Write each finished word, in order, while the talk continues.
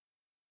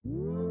Seconds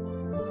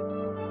left.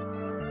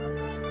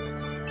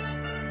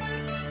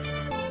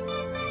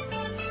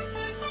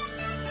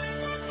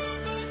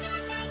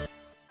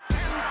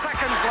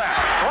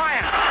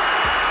 Bryant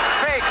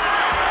fakes.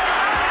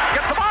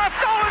 Gets the ball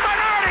stolen by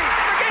Nardi.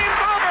 The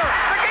game's over.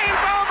 The game's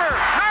over.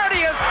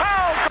 Nardi is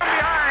fouled from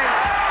behind.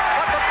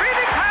 But the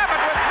Phoenix have it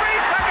with 3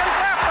 seconds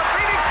left. The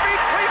Phoenix beat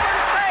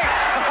Cleveland State.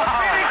 The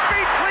Phoenix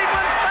beat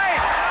Cleveland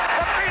State.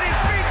 The Phoenix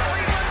beat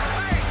Cleveland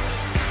State.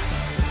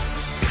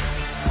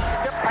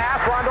 Tip pass.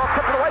 Rondo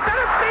tipped it away.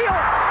 Dennis steal.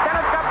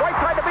 Dennis got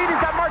Whiteside to beat.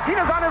 He's got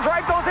Martinez on his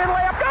right. Goes in.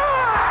 Layup. Good.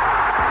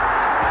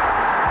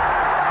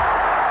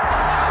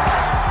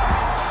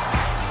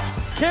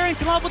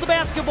 Carrington up with the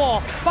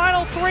basketball.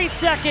 Final 3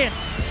 seconds.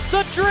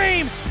 The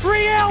dream,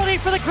 reality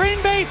for the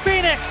Green Bay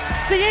Phoenix.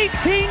 The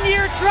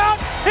 18-year drought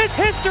is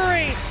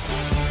history.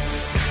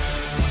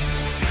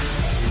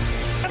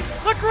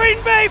 The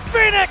Green Bay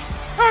Phoenix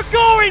are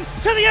going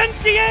to the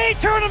NCAA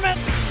tournament.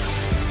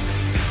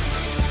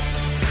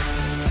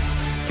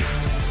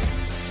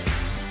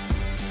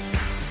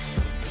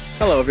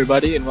 Hello,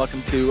 everybody, and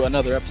welcome to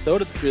another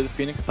episode of the Fear the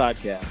Phoenix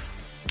podcast.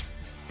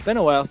 It's been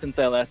a while since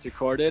I last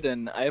recorded,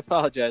 and I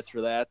apologize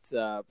for that.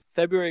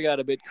 February got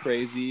a bit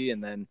crazy,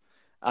 and then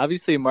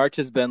obviously March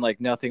has been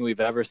like nothing we've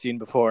ever seen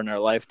before in our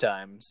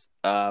lifetimes.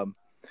 But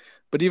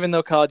even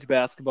though college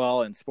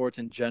basketball and sports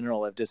in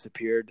general have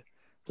disappeared,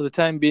 for the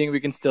time being,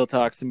 we can still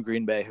talk some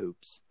Green Bay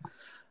hoops.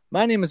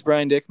 My name is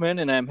Brian Dickman,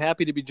 and I'm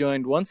happy to be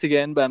joined once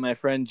again by my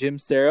friend Jim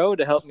Sarro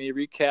to help me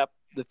recap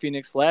the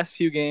Phoenix last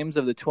few games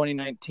of the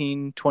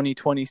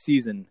 2019-2020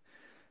 season.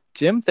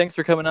 Jim, thanks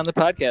for coming on the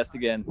podcast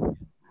again.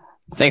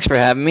 Thanks for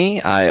having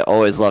me. I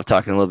always love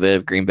talking a little bit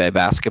of Green Bay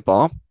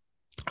basketball.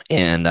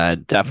 And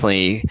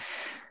definitely,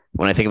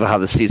 when I think about how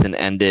the season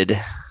ended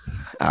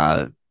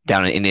down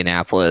in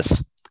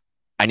Indianapolis,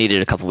 I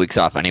needed a couple weeks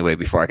off anyway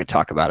before I could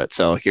talk about it.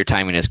 So your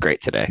timing is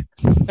great today.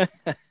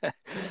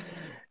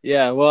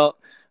 Yeah, well,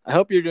 I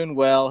hope you're doing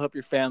well. I hope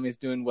your family's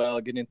doing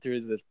well, getting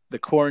through the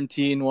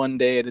quarantine one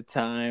day at a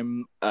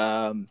time.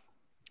 I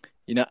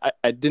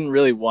didn't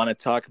really want to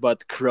talk about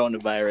the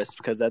coronavirus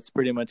because that's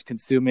pretty much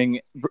consuming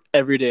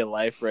everyday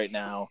life right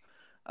now.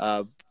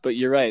 But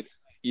you're right.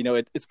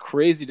 It's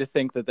crazy to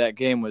think that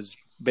game was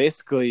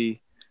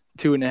basically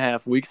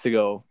 2.5 weeks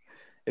ago.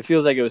 It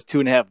feels like it was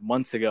 2.5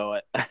 months ago,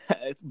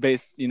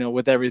 based,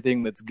 with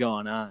everything that's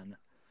gone on.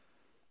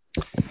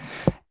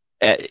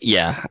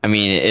 Yeah, I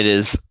mean, it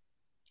is.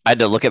 I had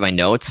to look at my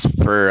notes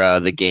for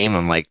the game.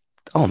 I'm like,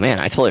 oh man,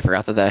 I totally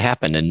forgot that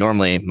happened. And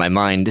normally my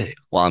mind,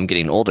 while I'm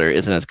getting older,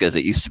 isn't as good as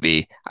it used to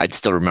be. I'd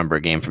still remember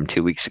a game from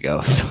 2 weeks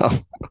ago. So,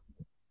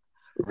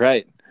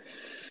 right.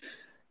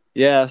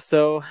 Yeah.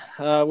 So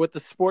with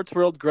the sports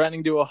world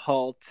grinding to a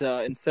halt,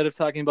 instead of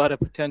talking about a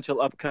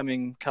potential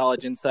upcoming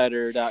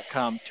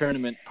collegeinsider.com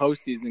tournament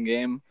postseason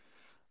game,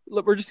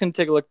 we're just going to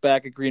take a look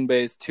back at Green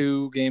Bay's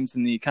 2 games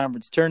in the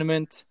conference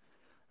tournament.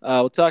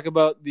 We'll talk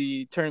about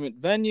the tournament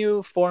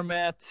venue,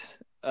 format,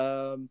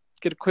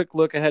 get a quick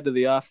look ahead to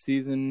the off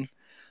season,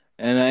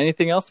 and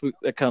anything else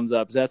that comes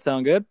up. Does that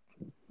sound good?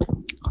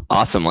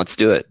 Awesome. Let's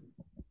do it.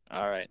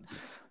 All right.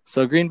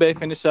 So Green Bay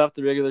finished off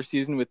the regular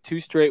season with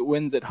 2 straight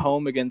wins at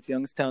home against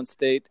Youngstown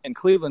State and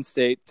Cleveland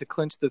State to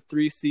clinch the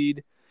 3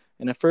 seed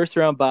and a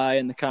first-round bye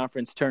in the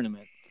conference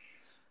tournament.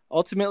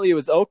 Ultimately, it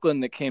was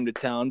Oakland that came to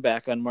town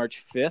back on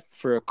March 5th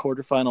for a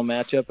quarterfinal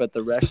matchup at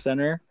the Resch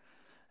Center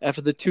after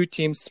the 2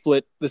 teams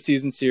split the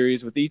season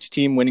series with each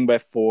team winning by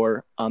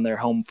 4 on their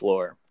home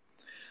floor.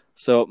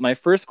 So my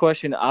first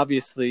question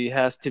obviously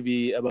has to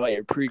be about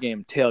your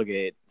pregame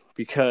tailgate,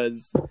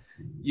 because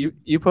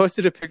you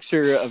posted a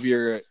picture of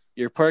your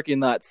parking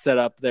lot set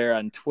up there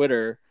on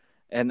Twitter,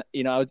 and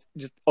I was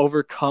just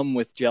overcome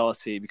with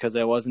jealousy because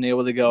I wasn't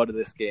able to go to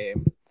this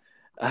game.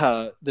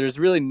 There's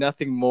really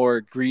nothing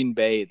more Green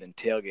Bay than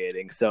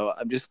tailgating, so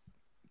I'm just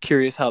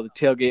curious how the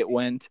tailgate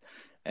went,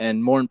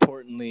 and more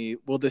importantly,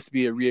 will this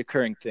be a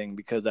reoccurring thing,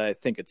 because I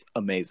think it's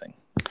amazing.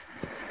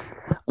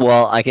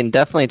 Well, I can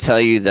definitely tell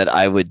you that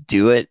I would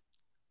do it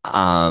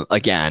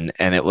again,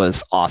 and it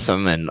was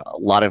awesome. And a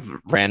lot of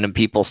random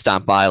people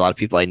stopped by. A lot of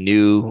people I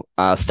knew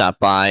stopped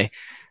by.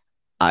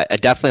 I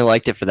definitely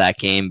liked it for that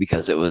game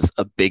because it was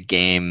a big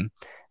game,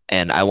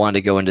 and I wanted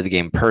to go into the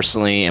game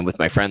personally and with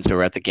my friends who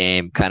were at the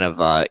game, kind of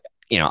on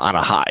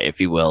a high,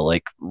 if you will,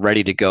 like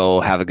ready to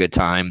go, have a good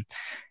time.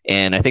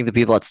 And I think the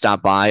people that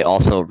stopped by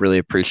also really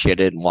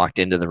appreciated and walked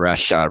into the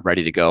rush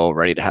ready to go,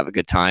 ready to have a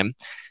good time.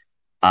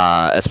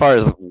 As far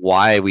as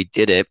why we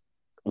did it,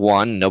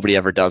 1, nobody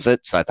ever does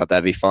it, so I thought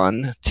that'd be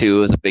fun. 2, it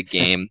was a big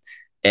game.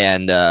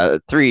 And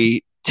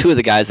 3, 2 of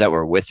the guys that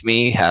were with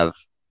me have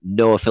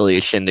no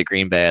affiliation to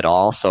Green Bay at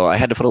all, so I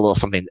had to put a little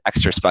something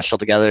extra special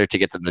together to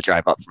get them to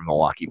drive up from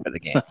Milwaukee for the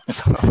game.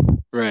 So.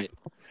 Right.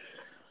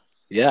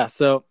 Yeah,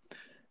 so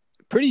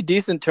pretty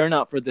decent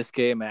turnout for this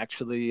game,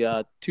 actually.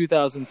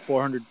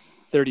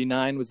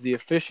 2,439 was the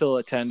official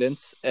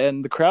attendance,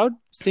 and the crowd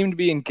seemed to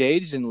be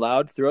engaged and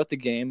loud throughout the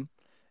game.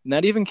 And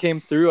that even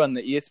came through on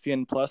the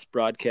ESPN Plus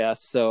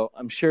broadcast, so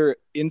I'm sure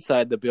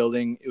inside the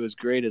building it was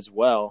great as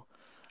well.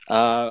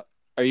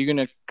 Are are you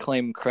going to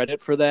claim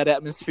credit for that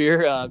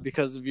atmosphere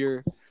because of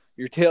your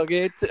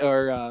tailgate,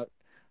 or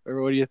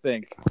what do you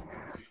think?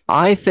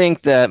 I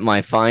think that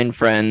my fine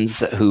friends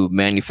who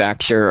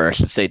manufacture, or I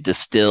should say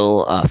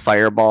distill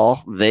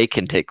Fireball, they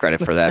can take credit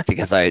for that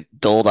because I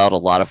doled out a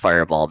lot of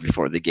Fireball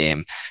before the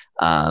game.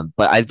 But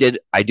I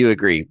do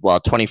agree. While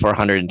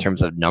 2,400 in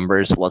terms of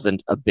numbers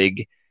wasn't a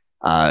big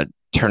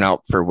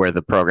turnout for where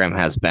the program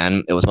has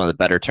been, it was one of the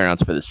better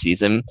turnouts for the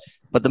season.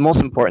 But the most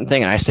important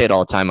thing, and I say it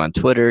all the time on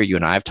Twitter, you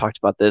and I have talked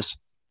about this,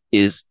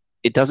 is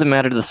it doesn't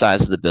matter the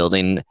size of the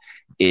building.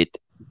 It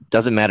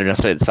doesn't matter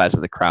necessarily the size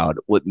of the crowd.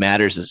 What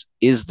matters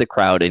is the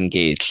crowd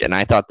engaged. And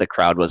I thought the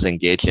crowd was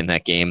engaged in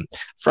that game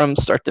from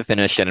start to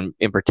finish, and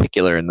in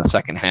particular in the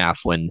second half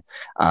when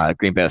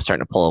Green Bay was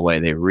starting to pull away.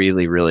 They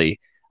really, really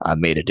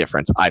made a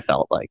difference, I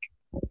felt like.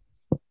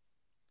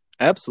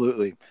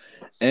 Absolutely.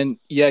 And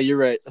yeah, you're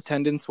right.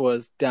 Attendance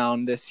was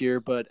down this year,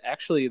 but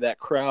actually that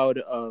crowd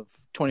of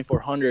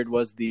 2,400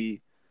 was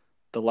the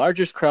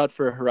largest crowd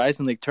for a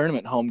Horizon League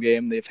tournament home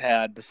game they've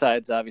had,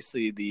 besides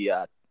obviously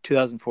the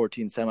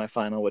 2014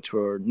 semifinal, which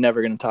we're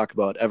never going to talk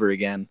about ever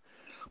again.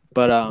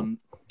 But I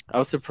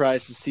was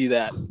surprised to see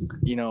that,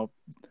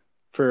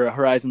 for a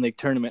Horizon League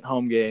tournament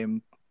home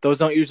game, those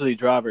don't usually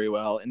draw very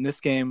well. In this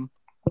game,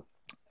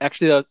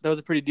 actually, that was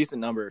a pretty decent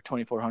number,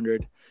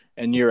 2,400.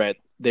 And you're right,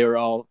 they were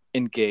all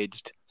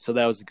engaged, so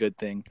that was a good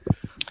thing.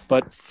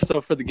 But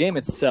so for the game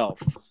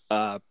itself,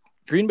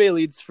 Green Bay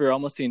leads for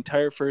almost the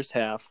entire first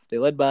half. They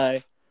led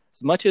by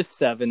as much as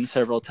 7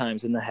 several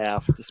times in the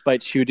half,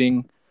 despite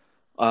shooting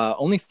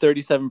only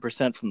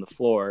 37% from the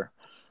floor.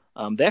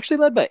 They actually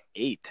led by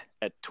 8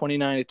 at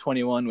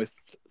 29-21 with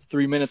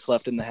 3 minutes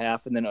left in the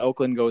half, and then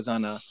Oakland goes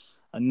on a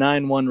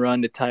 9-1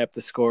 run to tie up the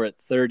score at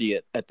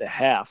 30 at the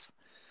half.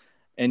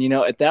 And,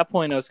 at that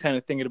point, I was kind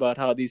of thinking about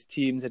how these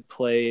teams had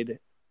played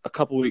a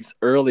couple weeks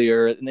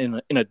earlier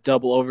in a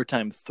double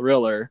overtime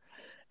thriller,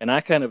 and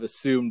I kind of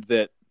assumed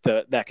that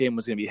that game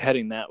was going to be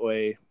heading that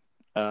way.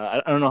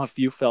 I don't know if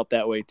you felt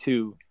that way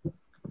too.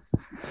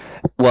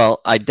 Well,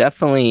 I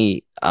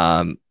definitely,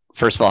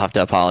 first of all, have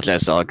to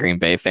apologize to all Green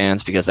Bay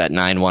fans because that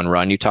 9-1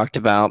 run you talked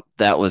about,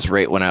 that was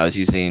right when I was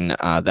using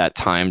that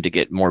time to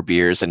get more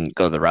beers and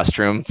go to the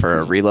restroom for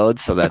a reload.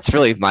 So that's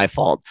really my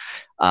fault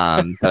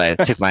that I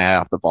took my eye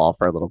off the ball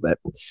for a little bit.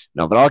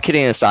 No, but all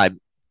kidding aside,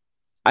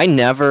 I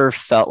never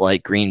felt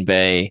like Green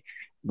Bay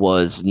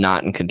was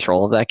not in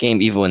control of that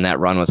game, even when that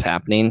run was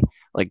happening.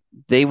 Like,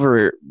 they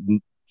were,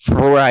 for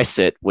where I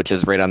sit, which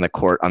is right on the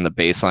court on the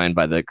baseline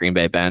by the Green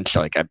Bay bench,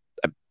 like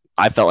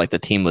I felt like the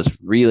team was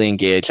really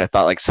engaged. I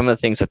thought like some of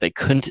the things that they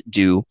couldn't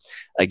do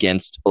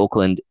against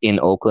Oakland in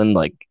Oakland,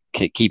 like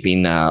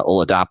keeping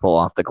Oladapo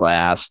off the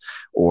glass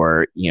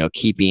or,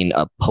 keeping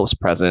a post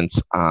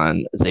presence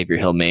on Xavier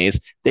Hill-Mays,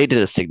 they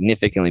did a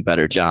significantly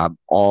better job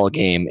all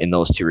game in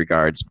those two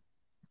regards.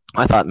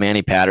 I thought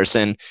Manny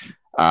Patterson,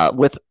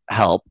 with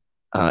help,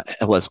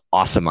 was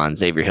awesome on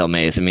Xavier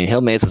Hill-Mays. I mean,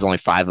 Hill-Mays was only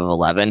 5 of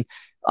 11,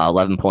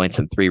 11 points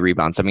and 3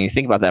 rebounds. I mean, you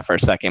think about that for a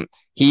second.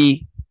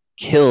 He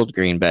killed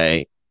Green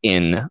Bay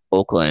in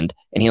Oakland,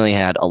 and he only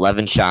had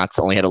 11 shots,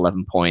 only had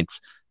 11 points,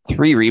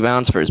 3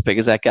 rebounds for as big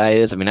as that guy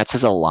is. I mean, that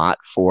says a lot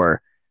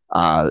for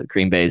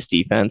Green Bay's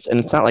defense. And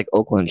it's not like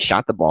Oakland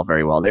shot the ball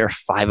very well. They were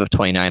 5 of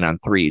 29 on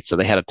 3, so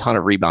they had a ton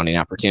of rebounding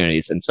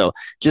opportunities. And so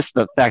just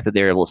the fact that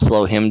they were able to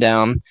slow him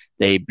down,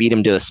 they beat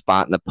him to a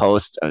spot in the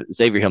post.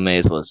 Xavier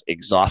Hill-Mays was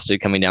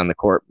exhausted coming down the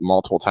court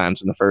multiple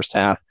times in the first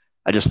half.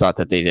 I just thought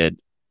that they did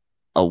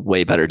a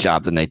way better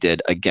job than they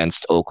did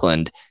against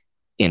Oakland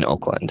in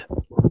Oakland.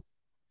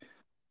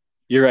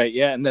 You're right,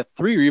 yeah, and the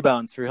 3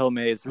 rebounds for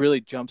Hill-Mays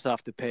really jumps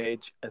off the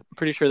page. I'm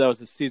pretty sure that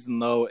was a season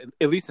low,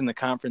 at least in the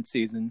conference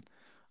season.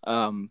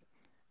 That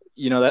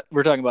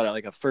we're talking about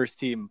like a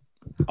first-team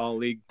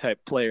all-league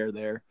type player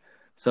there,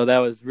 so that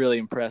was really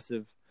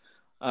impressive.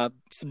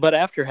 But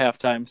after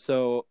halftime,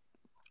 so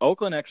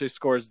Oakland actually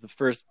scores the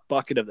first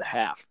bucket of the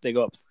half. They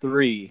go up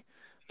 3,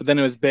 but then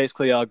it was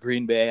basically all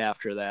Green Bay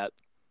after that.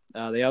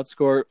 They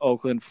outscored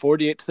Oakland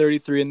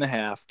 48-33 in the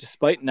half,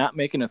 despite not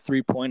making a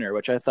three-pointer,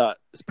 which I thought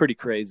was pretty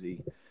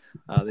crazy.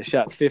 They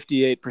shot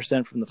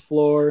 58% from the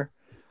floor,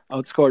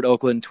 outscored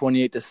Oakland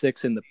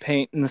 28-6 in the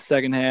paint in the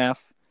second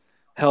half,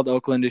 held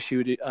Oakland to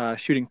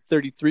shooting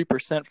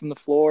 33% from the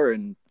floor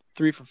and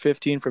 3 for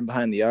 15 from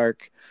behind the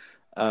arc.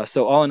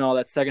 So all in all,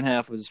 that second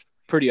half was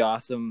pretty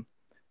awesome.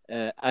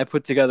 I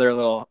put together a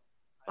little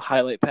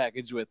highlight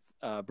package with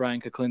Brian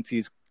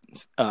Kuklinski's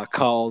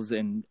calls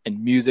and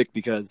music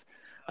because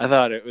I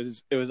thought it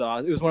was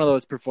awesome. It was one of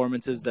those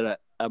performances that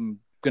I'm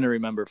going to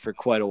remember for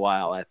quite a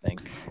while, I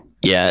think.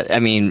 Yeah, I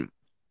mean,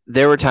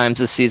 there were times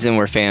this season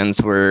where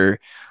fans were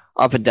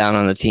up and down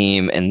on the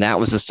team, and that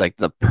was just like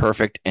the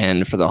perfect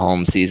end for the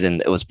home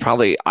season. It was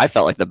probably, I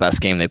felt like the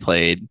best game they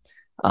played,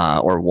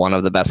 or one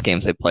of the best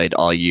games they played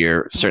all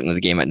year. Certainly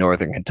the game at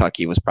Northern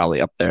Kentucky was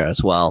probably up there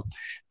as well.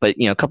 But,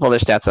 a couple other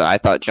stats that I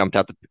thought jumped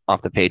out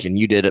off the page, and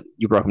you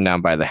broke them down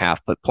by the half,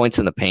 but points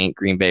in the paint,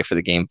 Green Bay for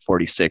the game,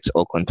 46,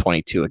 Oakland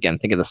 22. Again,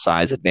 think of the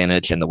size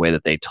advantage and the way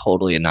that they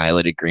totally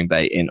annihilated Green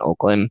Bay in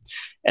Oakland.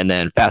 And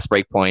then fast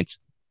break points,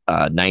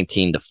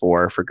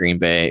 19-4 for Green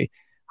Bay.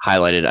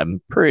 Highlighted,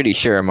 I'm pretty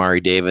sure Amari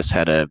Davis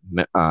had a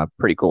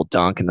pretty cool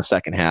dunk in the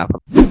second half.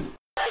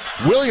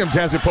 Williams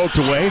has it poked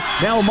away.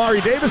 Now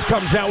Amari Davis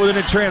comes out with it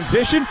in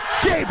transition.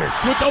 Davis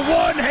with the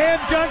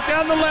one-hand dunk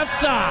down the left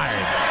side.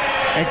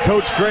 And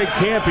Coach Greg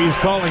Campy's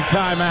calling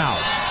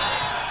timeout.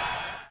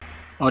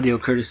 Audio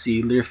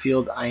courtesy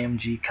Learfield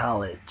IMG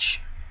College.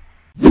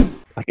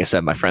 Like I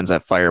said, my friends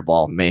at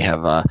Fireball may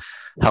have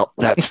helped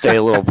that stay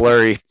a little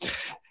blurry.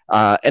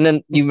 And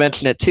then you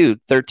mentioned it too,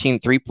 13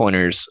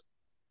 3-pointers.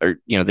 Or,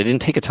 they didn't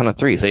take a ton of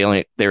threes. They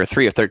were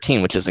 3 of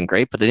 13, which isn't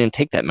great, but they didn't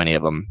take that many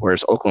of them.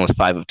 Whereas Oakland was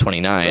 5 of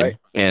 29, right.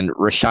 And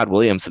Rashad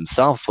Williams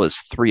himself was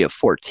 3 of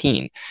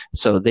 14.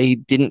 So they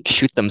didn't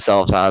shoot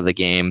themselves out of the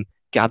game,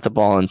 got the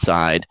ball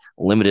inside,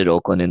 limited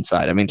Oakland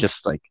inside. I mean,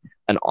 just like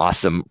an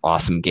awesome,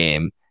 awesome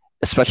game,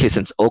 especially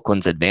since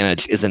Oakland's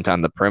advantage isn't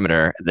on the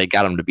perimeter. They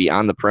got them to be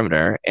on the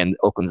perimeter, and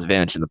Oakland's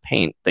advantage in the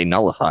paint, they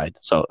nullified.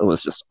 So it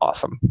was just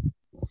awesome.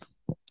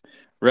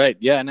 Right,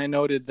 yeah, and I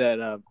noted that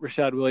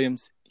Rashad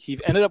Williams, he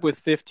ended up with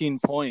 15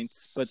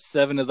 points, but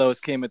 7 of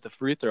those came at the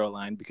free throw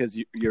line because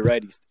you're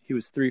right, he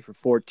was 3 for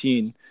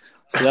 14.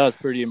 So that was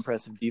pretty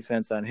impressive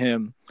defense on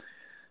him.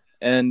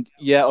 And,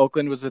 yeah,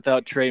 Oakland was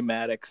without Trey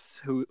Maddox,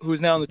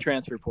 who's now in the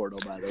transfer portal,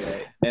 by the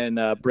way. And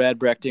Brad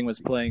Brechting was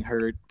playing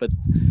hurt, but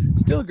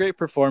still a great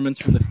performance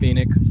from the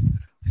Phoenix.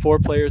 4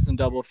 players in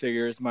double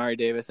figures. Mari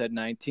Davis had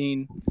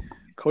 19.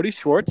 Cody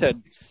Schwartz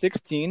had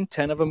 16.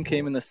 10 of them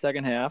came in the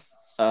second half.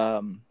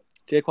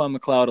 Jaquan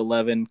McLeod,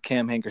 11.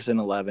 Cam Hankerson,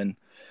 11.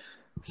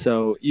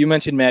 So you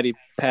mentioned Matty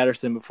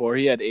Patterson before.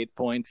 He had 8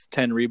 points,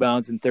 10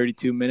 rebounds in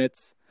 32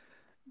 minutes.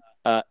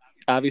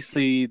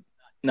 Obviously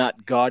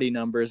not gaudy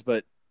numbers,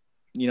 but,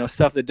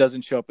 stuff that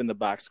doesn't show up in the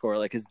box score,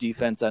 like his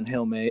defense on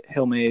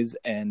Hilmays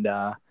and,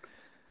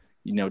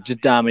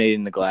 just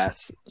dominating the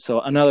glass. So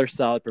another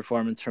solid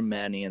performance from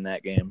Manny in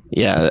that game.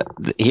 Yeah,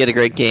 he had a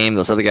great game.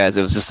 Those other guys,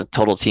 it was just a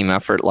total team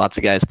effort. Lots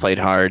of guys played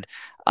hard.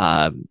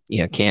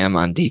 Cam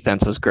on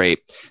defense was great.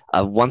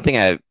 One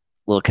thing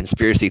little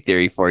conspiracy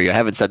theory for you. I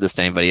haven't said this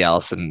to anybody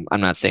else, and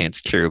I'm not saying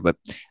it's true, but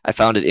I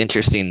found it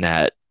interesting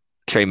that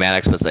Trey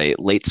Maddox was a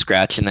late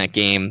scratch in that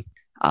game.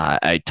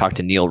 I talked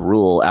to Neil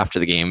Rule after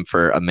the game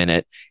for a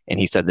minute, and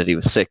he said that he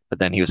was sick, but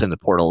then he was in the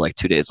portal like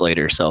 2 days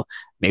later. So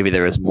maybe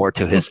there was more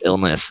to his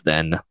illness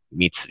than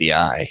meets the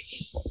eye.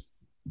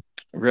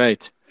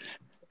 Right.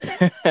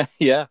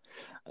 Yeah.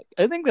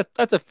 I think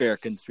that's a fair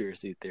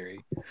conspiracy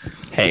theory.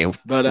 Hey,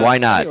 but why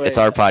not? Anyway, it's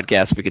our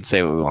podcast. We can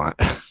say what we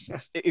want.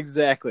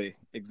 Exactly.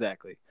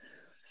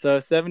 So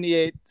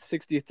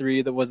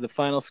 78-63, that was the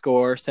final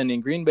score,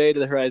 sending Green Bay to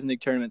the Horizon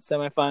League Tournament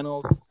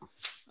semifinals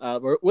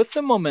with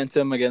some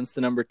momentum against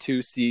the number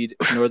 2 seed,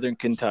 Northern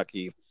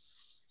Kentucky.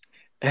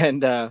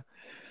 And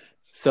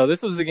so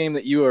this was the game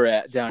that you were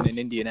at down in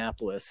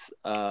Indianapolis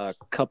a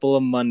couple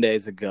of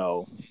Mondays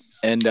ago.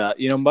 And,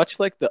 much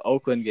like the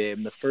Oakland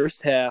game, the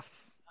first half,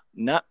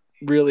 not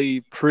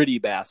really pretty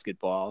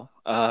basketball.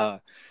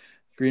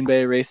 Green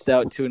Bay raced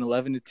out to an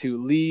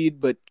 11-2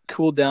 lead, but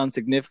cooled down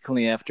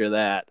significantly after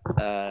that.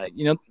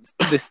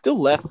 They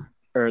still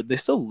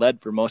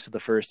led for most of the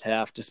first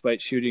half,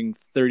 despite shooting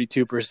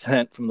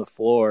 32% from the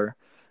floor,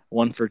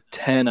 1 for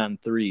 10 on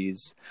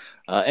threes.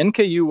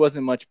 NKU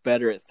wasn't much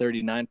better at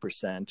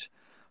 39%,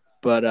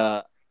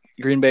 but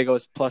Green Bay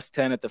goes plus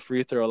 10 at the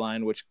free throw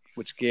line, which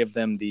gave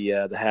them the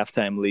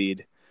halftime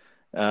lead.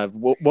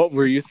 What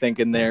were you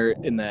thinking there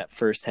in that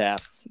first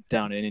half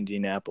down in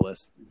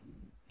Indianapolis?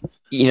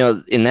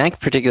 In that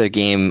particular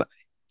game,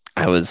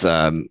 I was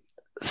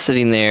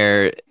sitting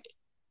there,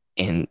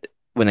 and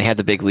when they had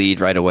the big lead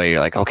right away, you're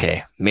like,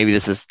 okay, maybe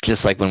this is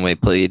just like when we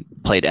played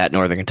at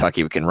Northern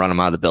Kentucky. We can run them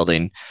out of the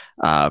building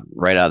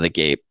right out of the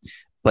gate.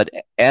 But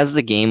as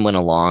the game went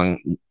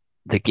along,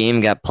 the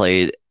game got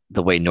played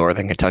the way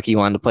Northern Kentucky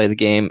wanted to play the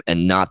game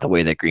and not the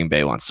way that Green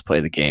Bay wants to play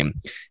the game.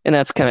 And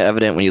that's kind of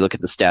evident when you look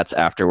at the stats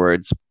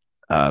afterwards.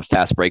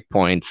 Fast break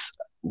points,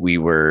 we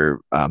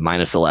were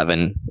minus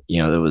 11.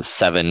 There was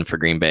 7 for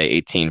Green Bay,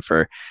 18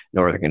 for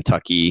Northern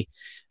Kentucky.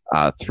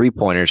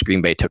 3-pointers,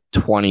 Green Bay took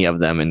 20 of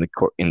them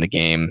in the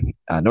game.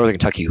 Northern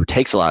Kentucky, who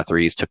takes a lot of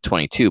threes, took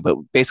 22, but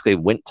basically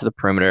went to the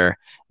perimeter,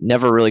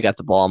 never really got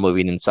the ball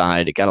moving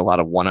inside. It got a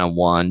lot of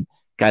one-on-one.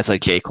 Guys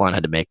like Jaquan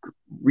had to make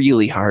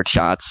really hard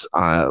shots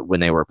when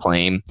they were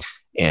playing.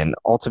 And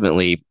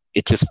ultimately,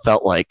 it just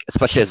felt like,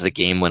 especially as the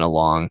game went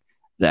along,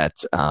 that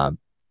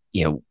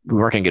we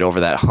weren't going to get over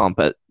that hump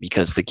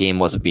because the game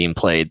wasn't being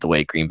played the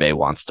way Green Bay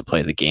wants to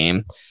play the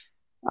game.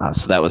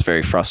 So that was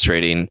very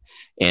frustrating.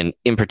 And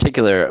in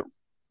particular,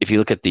 if you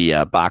look at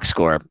the box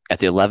score, at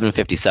the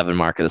 11:57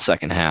 mark of the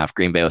second half,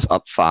 Green Bay was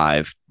up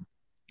 5.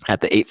 At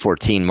the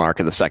 8:14 mark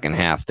of the second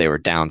half, they were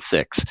down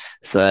 6.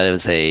 So that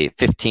was a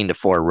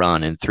 15-4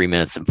 run in 3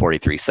 minutes and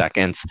 43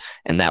 seconds.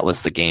 And that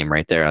was the game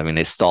right there. I mean,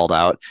 they stalled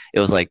out. It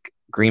was like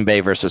Green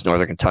Bay versus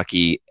Northern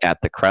Kentucky at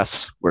the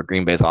Crest, where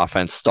Green Bay's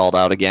offense stalled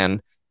out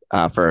again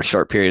for a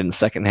short period in the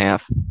second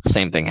half.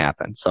 Same thing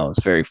happened. So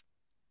it's very,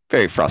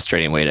 very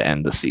frustrating way to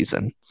end the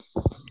season.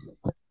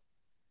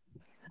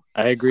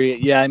 I agree.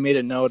 Yeah, I made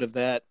a note of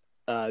that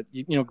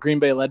Green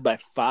Bay led by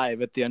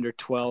 5 at the under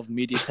 12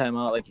 media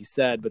timeout, like you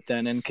said, but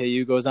then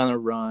NKU goes on a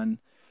run.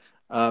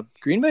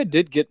 Green Bay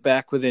did get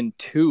back within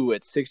 2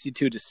 at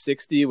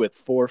 62-60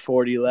 with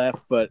 4:40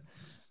 left, but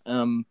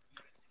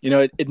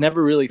it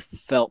never really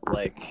felt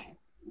like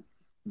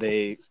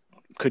they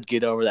could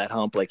get over that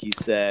hump, like you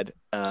said.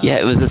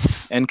 It was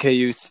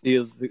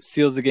NKU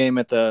seals the game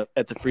at the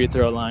free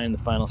throw line. The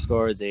final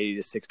score is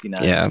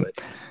 80-69. Yeah,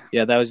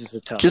 but that was just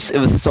a tough. It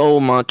was so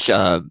much.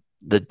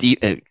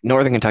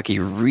 Northern Kentucky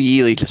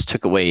really just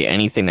took away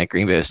anything that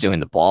Green Bay was doing.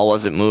 The ball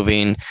wasn't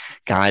moving.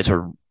 Guys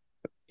were.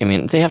 I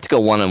mean, they have to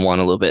go one-on-one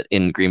a little bit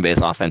in Green Bay's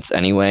offense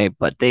anyway,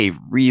 but they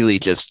really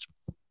just.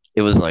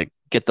 It was like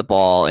get the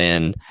ball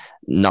and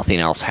nothing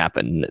else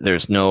happened.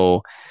 There's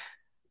no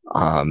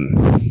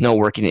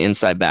working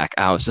inside back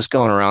out. It's just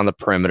going around the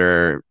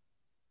perimeter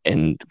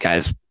and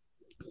guys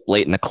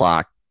late in the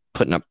clock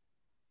putting up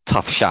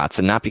tough shots,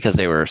 and not because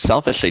they were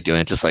selfishly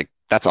doing it, just like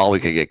that's all we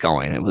could get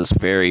going. It was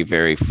very,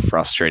 very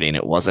frustrating.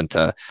 It wasn't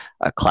a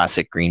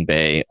classic Green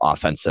Bay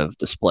offensive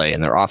display,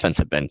 and their offense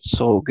had been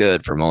so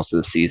good for most of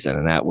the season,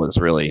 and that was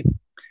really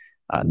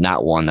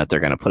not one that they're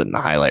going to put in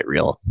the highlight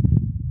reel.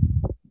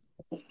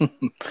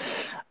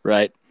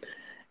 Right.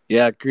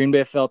 Yeah, Green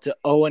Bay fell to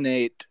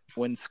 0-8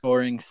 when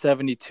scoring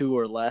 72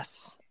 or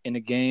less in a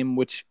game,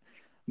 which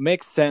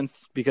makes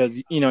sense because,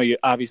 you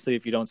obviously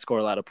if you don't score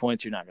a lot of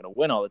points, you're not going to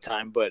win all the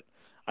time. But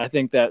I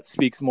think that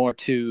speaks more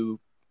to,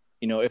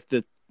 if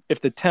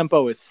the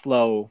tempo is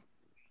slow,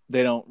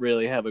 they don't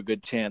really have a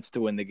good chance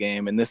to win the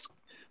game. And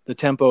the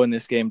tempo in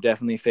this game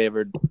definitely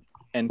favored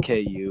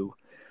NKU.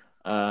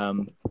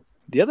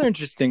 The other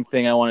interesting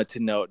thing I wanted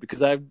to note,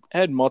 because I've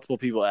had multiple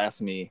people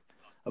ask me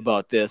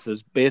about this,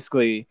 was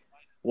basically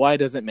why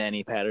doesn't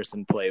Manny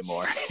Patterson play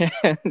more?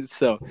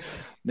 So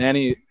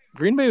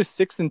Green Bay was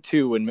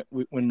 6-2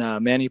 when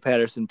Manny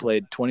Patterson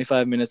played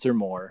 25 minutes or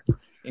more,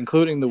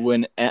 including the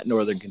win at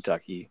Northern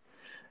Kentucky.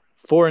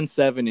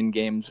 4-7 in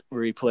games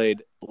where he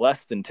played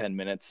less than 10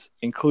 minutes,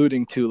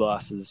 including 2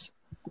 losses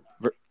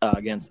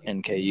against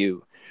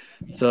NKU.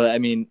 So, I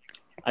mean,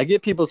 I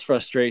get people's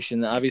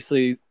frustration.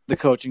 Obviously, the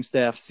coaching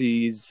staff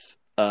sees,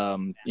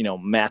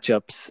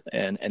 matchups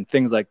and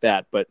things like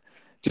that. But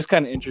just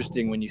kind of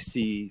interesting when you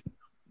see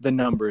the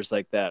numbers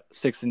like that: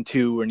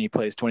 6-2 when he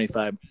plays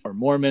 25 or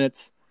more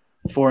minutes,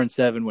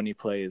 4-7 when he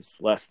plays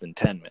less than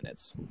 10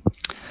 minutes.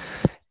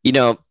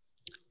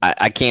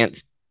 I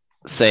can't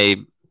say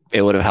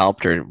it would have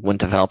helped or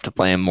wouldn't have helped to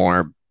play him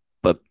more.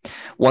 But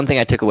one thing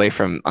I took away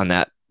from on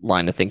that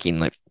line of thinking,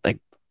 like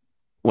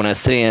when I was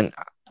sitting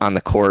on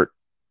the court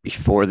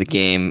before the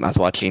game, I was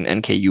watching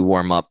NKU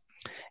warm up,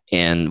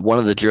 and one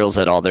of the drills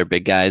that all their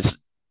big guys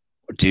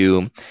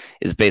do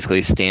is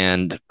basically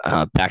stand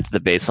back to the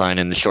baseline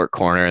in the short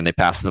corner, and they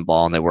pass them the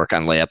ball and they work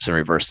on layups and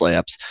reverse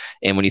layups.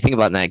 And when you think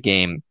about in that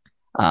game,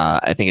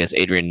 I think it's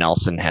Adrian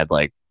Nelson had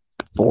like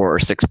 4 or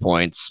 6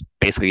 points,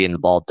 basically getting the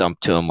ball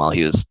dumped to him while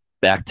he was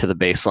back to the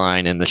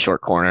baseline in the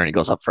short corner, and he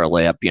goes up for a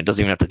layup.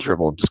 Doesn't even have to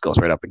dribble, just goes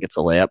right up and gets a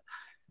layup.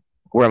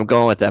 Where I'm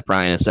going with that,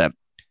 Brian, is that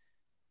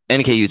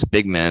NKU's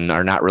big men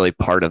are not really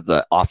part of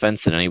the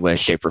offense in any way,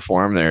 shape, or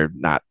form.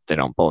 They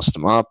don't post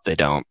them up. They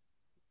don't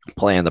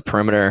play on the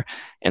perimeter.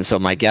 And so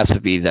my guess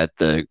would be that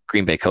the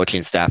Green Bay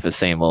coaching staff is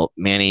saying, well,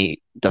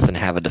 Manny doesn't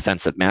have a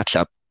defensive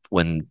matchup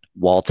when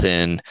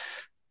Walton,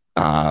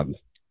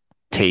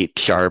 Tate,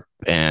 Sharp,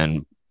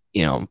 and,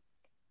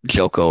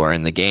 Joko are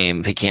in the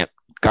game. He can't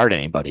guard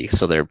anybody.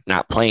 So they're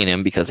not playing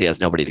him because he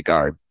has nobody to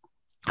guard.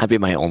 That'd be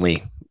my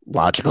only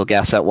logical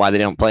guess at why they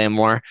don't play him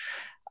more.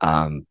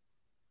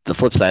 The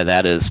flip side of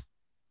that is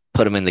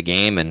put him in the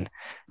game and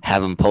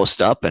have him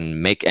post up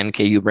and make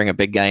NKU bring a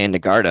big guy in to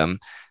guard him.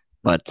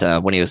 But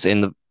when he was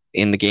in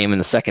the game in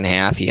the second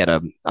half, he had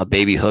a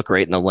baby hook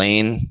right in the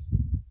lane,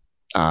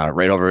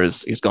 right over he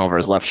was going over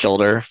his left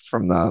shoulder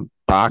from the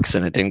box,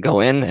 and it didn't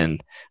go in.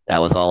 And that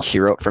was all she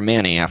wrote for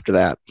Manny after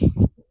that.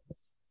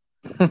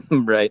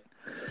 Right.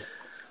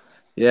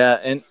 Yeah.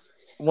 And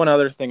one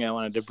other thing I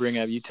wanted to bring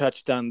up, you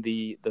touched on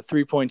the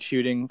 3-point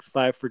shooting,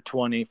 5 for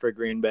 20 for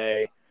Green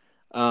Bay.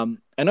 I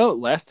know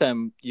last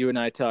time you and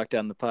I talked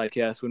on the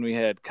podcast when we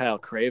had Kyle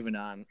Craven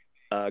on,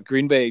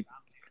 Green Bay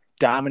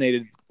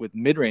dominated with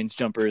mid-range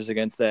jumpers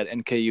against that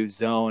NKU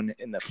zone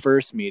in the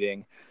first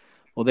meeting.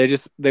 Well,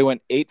 they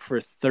went 8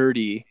 for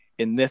 30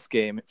 in this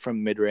game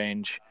from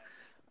mid-range,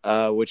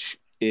 which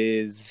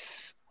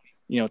is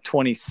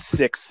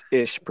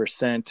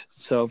 26-ish%.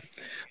 So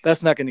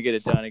that's not going to get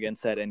it done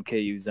against that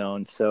NKU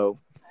zone. So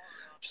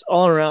just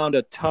all around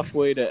a tough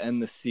way to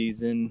end the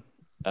season.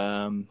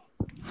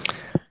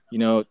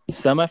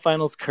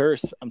 Semifinals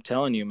curse. I'm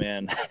telling you,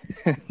 man.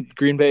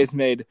 Green Bay's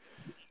made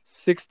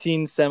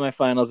 16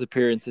 semifinals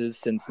appearances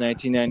since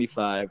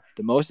 1995,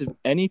 the most of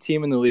any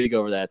team in the league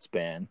over that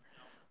span.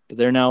 But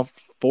they're now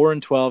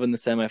 4-12 in the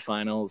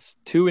semifinals,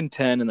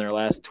 2-10 in their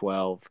last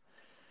 12.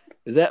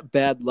 Is that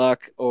bad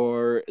luck,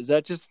 or is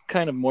that just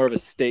kind of more of a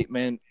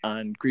statement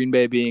on Green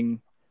Bay being,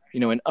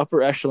 an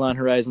upper echelon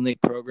Horizon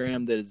League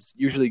program that is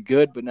usually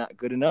good but not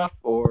good enough?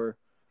 Or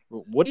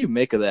what do you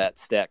make of that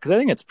stat? Because I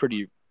think it's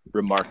pretty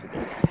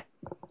remarkable.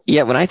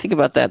 Yeah, when I think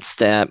about that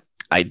stat,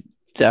 I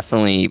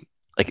definitely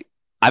like.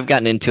 I've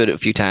gotten into it a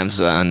few times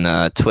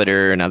on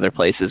Twitter and other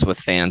places with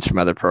fans from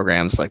other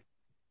programs, like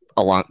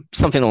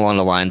something along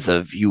the lines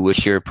of "You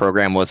wish your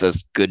program was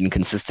as good and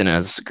consistent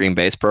as Green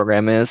Bay's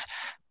program is,"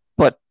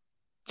 but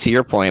to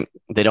your point,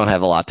 they don't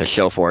have a lot to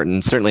show for it,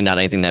 and certainly not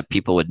anything that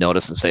people would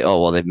notice and say,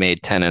 "Oh, well, they've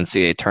made 10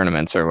 NCAA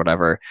tournaments or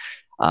whatever."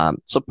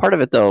 So part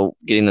of it, though,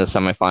 getting to the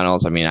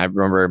semifinals. I mean, I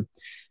remember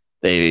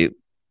they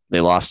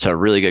lost to a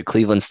really good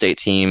Cleveland State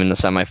team in the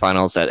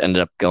semifinals that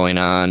ended up going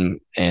on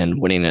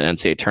and winning an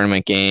NCAA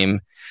tournament game.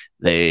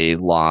 They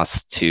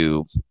lost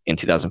to in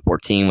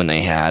 2014 when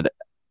they had,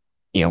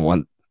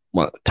 one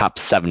top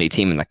 70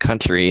 team in the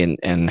country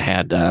and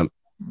had.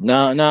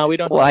 No, we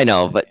don't. Well, I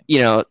know, but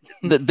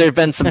there have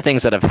been some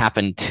things that have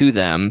happened to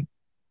them.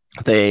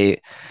 The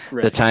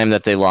time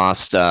that they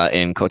lost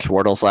in Coach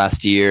Wardle's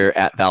last year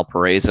at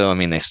Valparaiso, I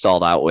mean, they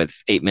stalled out with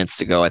 8 minutes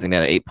to go. I think they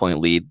had an 8-point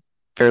lead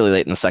fairly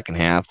late in the second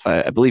half.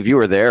 I believe you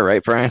were there,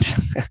 right, Brian?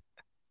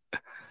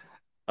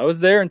 I was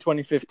there in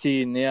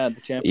 2015. Yeah,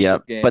 the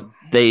championship game. But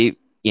they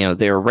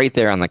were right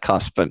there on the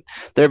cusp. But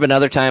there have been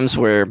other times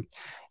where,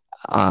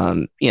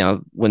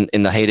 when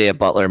in the heyday of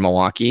Butler,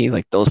 Milwaukee,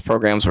 like those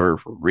programs were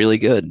really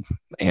good,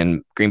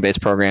 and Green Bay's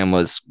program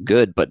was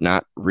good but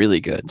not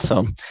really good.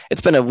 So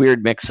it's been a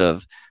weird mix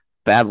of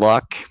bad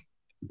luck,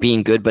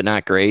 being good but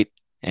not great,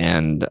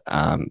 and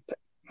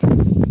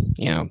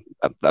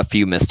a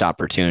few missed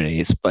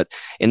opportunities. But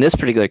in this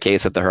particular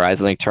case at the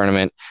Horizon League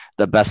tournament,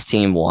 the best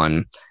team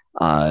won.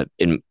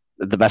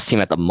 The best team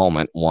at the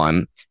moment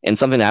won. And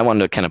something that I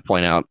wanted to kind of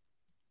point out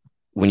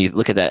when you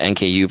look at that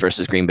NKU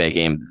versus Green Bay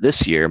game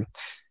this year,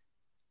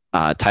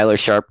 Tyler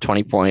Sharp,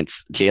 20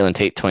 points, Jalen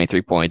Tate,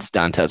 23 points,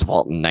 Dontez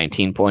Walton,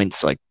 19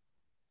 points. Like,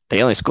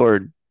 they only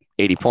scored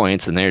 80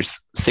 points, and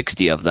there's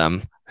 60 of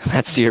them.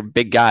 That's your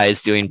big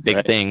guys doing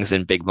big things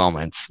in big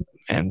moments.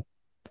 And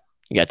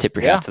you got to tip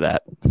your hat to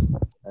that.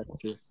 That's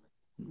true.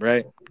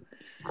 Right.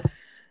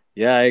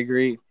 Yeah, I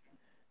agree.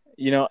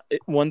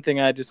 One thing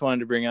I just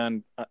wanted to bring up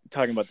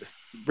talking about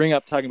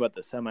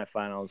the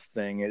semifinals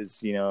thing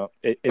is,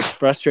 it's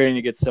frustrating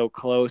to get so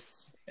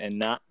close and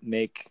not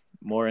make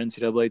more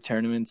NCAA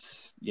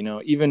tournaments.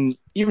 Even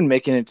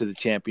making it to the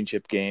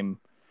championship game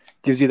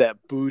gives you that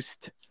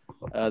boost.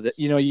 That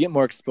you get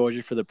more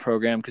exposure for the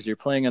program because you're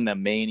playing on the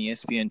main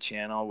ESPN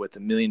channel with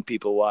 1 million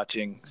people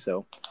watching.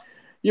 So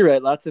you're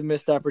right, lots of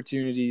missed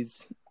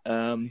opportunities.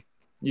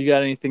 You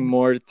got anything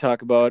more to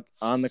talk about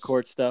on the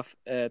court stuff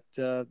at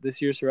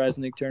this year's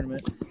Horizon League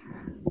tournament?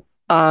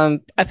 I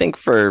think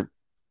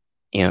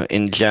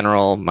in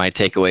general, my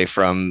takeaway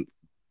from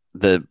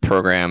the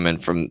program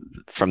and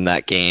from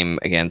that game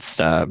against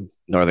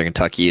Northern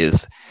Kentucky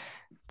is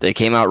they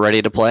came out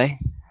ready to play.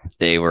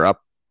 They were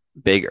up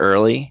big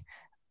early.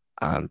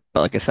 But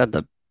like I said,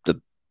 the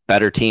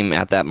better team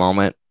at that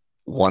moment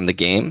won the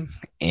game.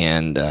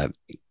 And,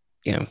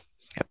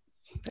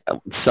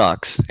 it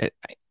sucks.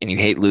 And you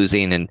hate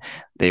losing, and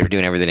they were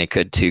doing everything they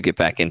could to get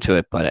back into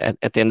it. But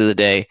at the end of the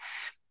day,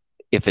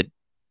 if it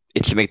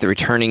should make the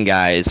returning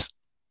guys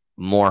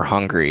more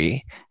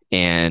hungry,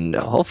 and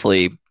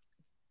hopefully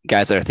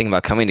guys that are thinking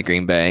about coming to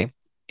Green Bay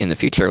in the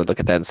future would look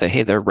at that and say,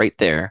 hey, they're right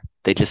there.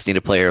 They just need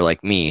a player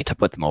like me to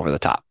put them over the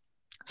top.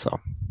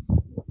 So,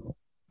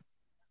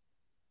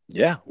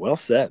 yeah, well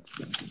said.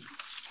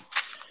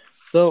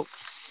 So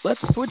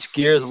let's switch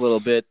gears a little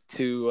bit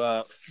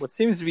to what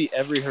seems to be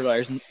every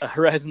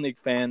Horizon League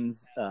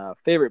fan's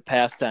favorite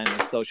pastime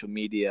in social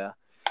media,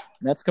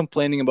 and that's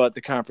complaining about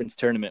the conference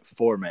tournament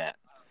format.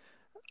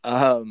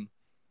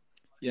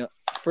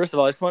 First of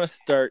all, I just want to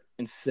start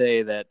and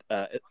say that,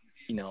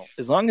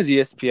 as long as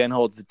ESPN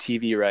holds the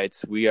TV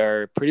rights, we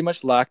are pretty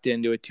much locked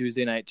into a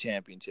Tuesday night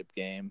championship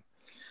game.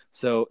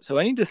 So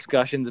any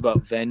discussions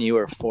about venue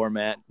or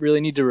format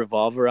really need to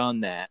revolve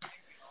around that.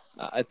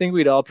 I think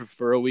we'd all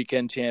prefer a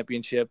weekend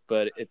championship,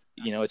 but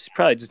it's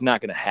probably just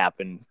not going to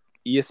happen.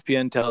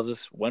 ESPN tells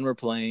us when we're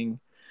playing,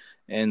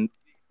 and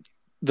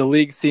the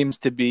league seems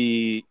to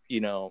be,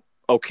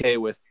 okay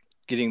with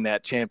getting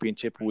that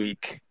championship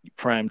week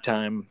prime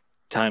time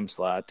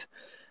slot.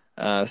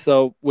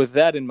 So with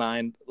that in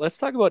mind, let's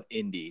talk about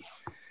Indy.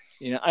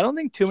 I don't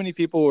think too many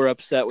people were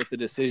upset with the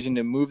decision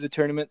to move the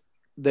tournament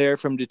there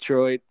from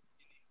Detroit.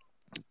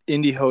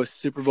 Indy hosts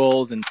Super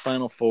Bowls and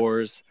Final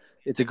Fours.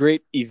 It's a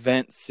great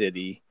event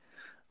city,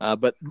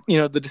 but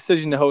the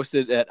decision to host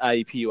it at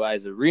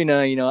IUPUI's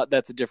arena,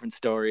 that's a different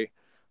story.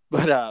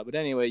 But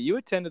anyway, you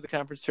attended the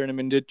conference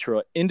tournament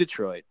in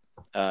Detroit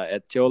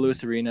at Joe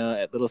Louis Arena,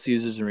 at Little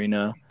Caesars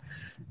Arena,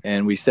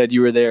 and we said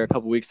you were there a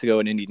couple weeks ago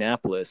in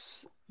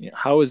Indianapolis.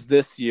 How is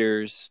this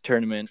year's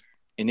tournament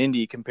in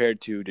Indy compared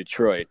to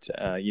Detroit?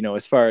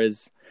 As far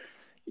as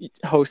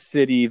host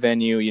city,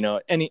 venue,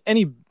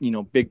 any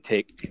big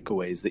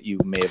takeaways that you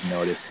may have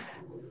noticed.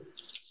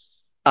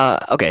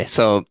 Okay,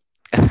 so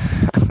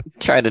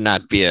try to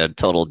not be a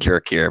total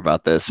jerk here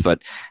about this,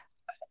 but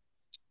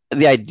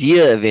the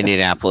idea of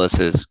Indianapolis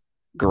is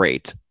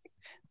great.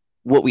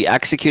 What we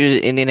executed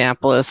in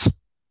Indianapolis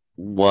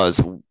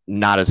was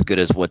not as good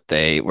as what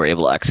they were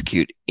able to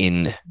execute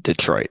in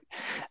Detroit.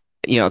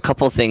 A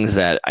couple of things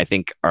that I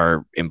think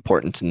are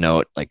important to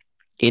note, like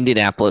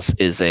Indianapolis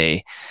is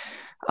a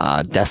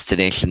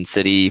destination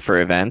city for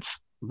events,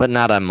 but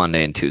not on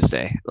Monday and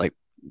Tuesday. Like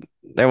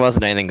there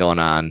wasn't anything going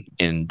on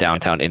in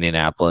downtown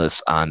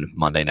Indianapolis on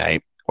Monday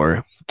night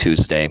or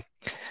Tuesday.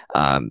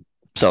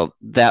 So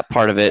that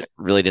part of it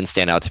really didn't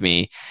stand out to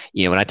me.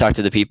 When I talked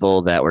to the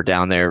people that were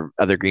down there,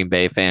 other Green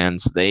Bay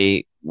fans,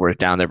 they were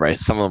down there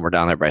some of them were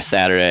down there by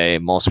Saturday.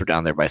 Most were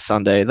down there by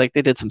Sunday. Like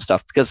they did some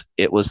stuff because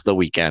it was the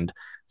weekend.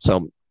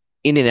 So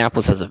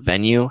Indianapolis as a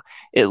venue,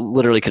 it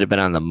literally could have been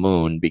on the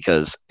moon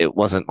because it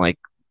wasn't like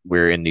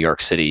we're in New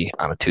York City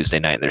on a Tuesday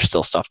night and there's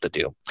still stuff to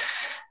do.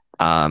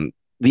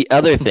 The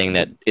other thing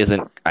that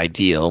isn't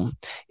ideal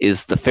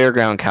is the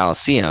Fairground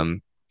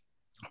Coliseum,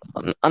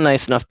 a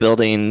nice enough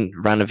building,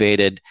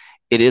 renovated.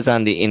 It is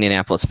on the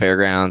Indianapolis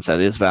Fairgrounds. It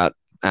is about,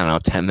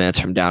 10 minutes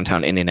from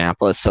downtown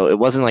Indianapolis. So it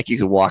wasn't like you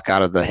could walk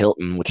out of the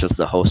Hilton, which was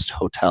the host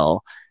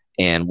hotel,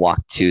 and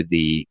walk to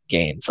the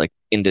games. Like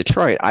in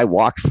Detroit,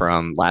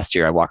 last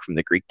year, I walked from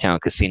the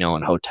Greektown Casino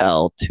and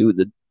Hotel to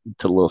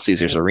Little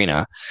Caesars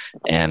Arena,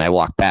 and I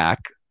walked back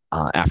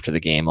after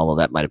the game,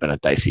 although that might have been a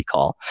dicey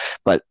call.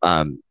 But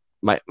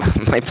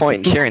my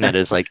point in sharing that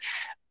is like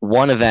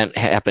one event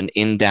happened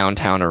in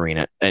downtown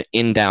arena,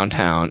 in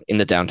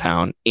the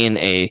downtown, in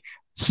a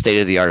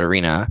state-of-the-art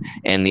arena,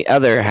 and the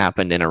other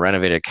happened in a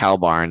renovated cow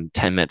barn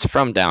 10 minutes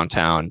from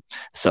downtown.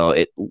 So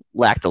it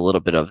lacked a little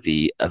bit of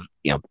the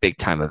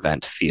big-time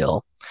event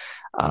feel.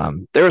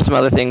 There were some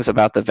other things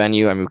about the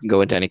venue. I mean, we can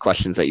go into any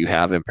questions that you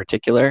have in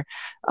particular,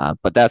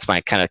 but that's my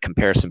kind of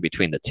comparison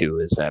between the two,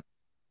 is that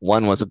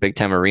one was a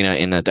big-time arena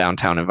in a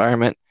downtown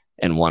environment,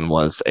 and one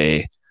was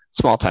a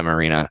small-time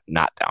arena,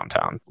 not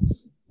downtown.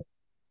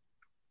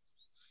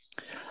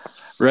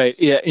 Right.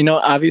 Yeah.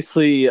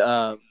 Obviously,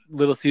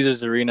 Little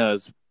Caesars Arena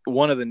is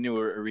one of the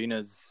newer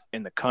arenas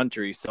in the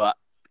country, so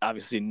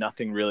obviously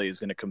nothing really is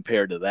going to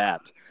compare to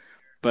that.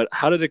 But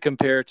how did it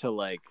compare to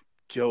like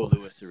Joe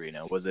Louis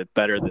Arena? Was it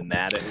better than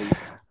that at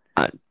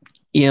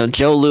least?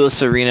 Joe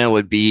Louis Arena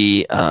would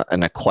be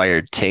an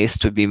acquired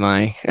taste, would be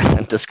my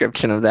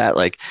description of that.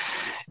 Like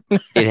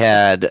it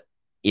had,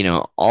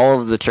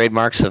 all of the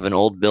trademarks of an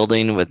old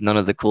building with none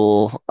of the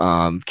cool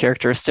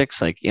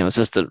characteristics. Like, it's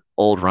just an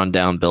old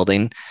rundown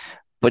building.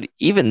 But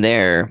even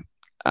there,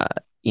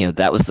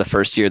 that was the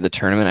first year of the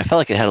tournament. I felt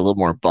like it had a little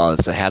more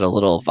buzz. It had a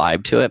little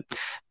vibe to it.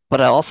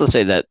 But I also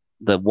say that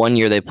the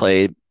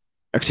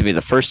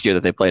first year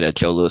that they played at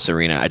Joe Louis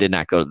Arena, I did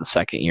not go to the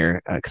second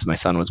year because my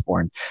son was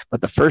born.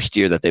 But the first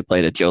year that they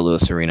played at Joe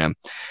Louis Arena,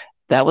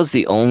 that was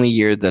the only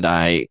year that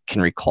I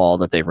can recall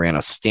that they ran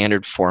a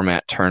standard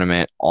format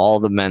tournament. All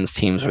the men's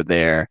teams were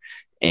there,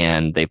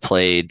 and they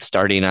played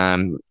starting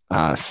on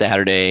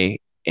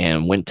Saturday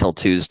and went till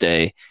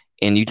Tuesday.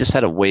 And you just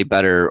had a way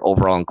better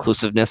overall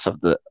inclusiveness of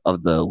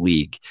the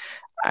league.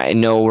 I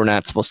know we're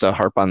not supposed to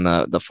harp on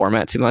the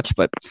format too much,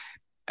 but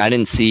I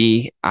didn't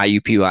see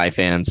IUPUI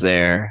fans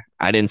there.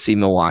 I didn't see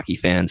Milwaukee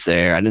fans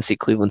there. I didn't see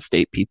Cleveland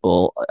State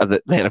people.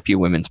 They had a few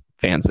women's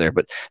fans there,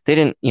 but they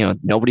didn't,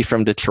 nobody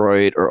from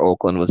Detroit or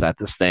Oakland was at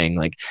this thing.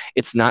 Like,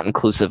 it's not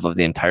inclusive of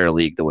the entire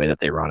league the way that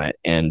they run it.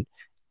 And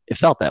it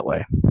felt that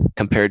way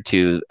compared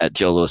to at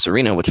Joe Louis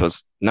Arena, which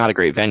was not a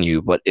great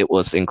venue, but it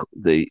was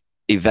the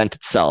event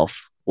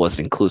itself was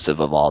inclusive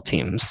of all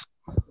teams.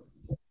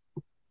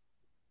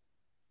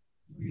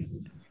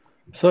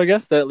 So I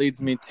guess that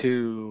leads me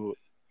to,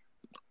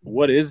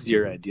 what is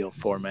your ideal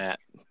format?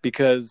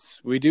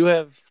 Because we do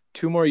have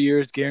 2 more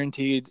years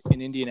guaranteed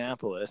in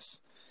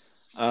Indianapolis.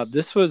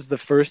 This was the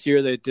first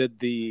year they did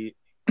the,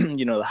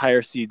 the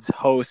higher seeds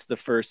host the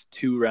first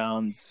 2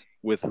 rounds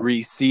with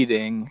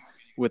reseeding,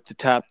 with the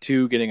top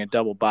 2 getting a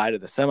double bye to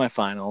the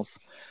semifinals.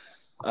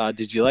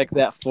 Did you like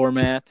that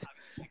format?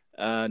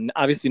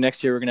 Obviously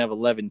next year we're going to have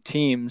 11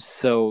 teams,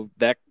 so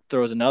that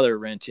throws another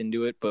wrench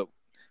into it. But,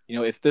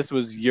 if this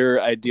was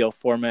your ideal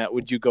format,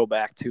 would you go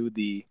back to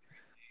the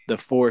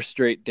 4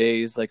 straight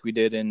days like we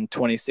did in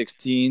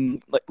 2016,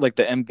 like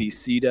the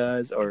MVC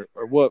does, or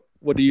what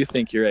do you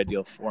think your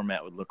ideal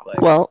format would look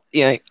like? Well,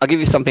 yeah, I'll give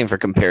you something for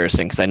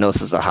comparison because I know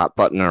this is a hot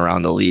button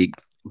around the league,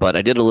 but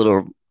I did a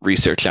little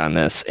research on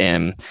this,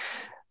 and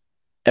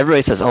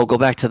everybody says, go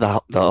back to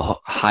the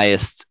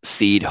highest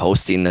seed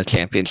hosting the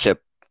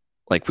championship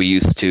like we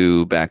used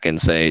to back in,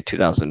 say,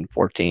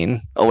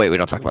 2014. Oh, wait, we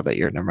don't talk about that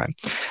year. Never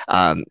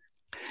mind.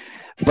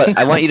 But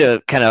I want you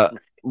to kind of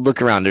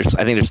look around. I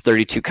think there's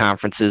 32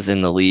 conferences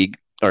in the league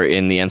or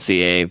in the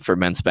NCAA for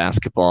men's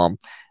basketball.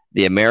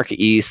 The America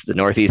East, the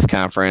Northeast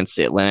Conference,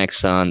 the Atlantic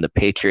Sun, the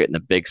Patriot, and the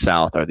Big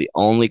South are the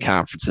only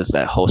conferences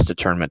that host a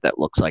tournament that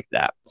looks like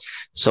that.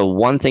 So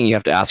one thing you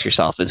have to ask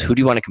yourself is, who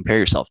do you want to compare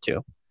yourself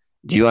to?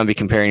 Do you want to be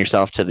comparing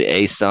yourself to the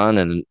A-Sun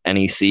and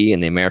NEC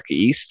and the America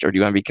East, or do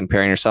you want to be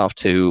comparing yourself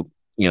to,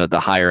 the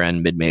higher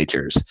end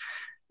mid-majors?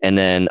 And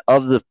then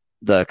of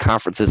the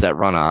conferences that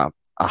run a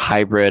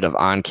hybrid of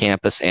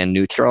on-campus and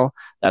neutral,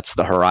 that's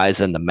the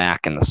Horizon, the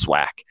MAC, and the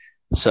SWAC.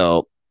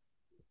 So,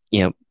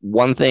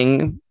 one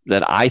thing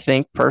that I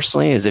think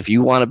personally is if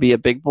you want to be a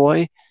big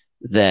boy,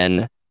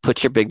 then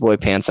put your big boy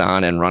pants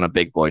on and run a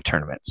big boy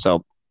tournament.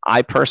 So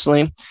I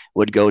personally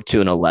would go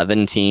to an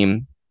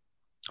 11-team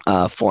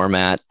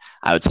format.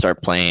 I would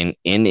start playing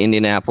in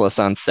Indianapolis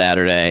on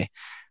Saturday.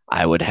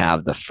 I would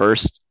have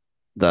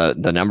the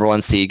number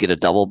 1 seed get a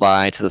double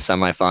bye to the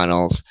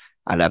semifinals.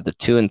 I'd have the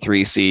 2 and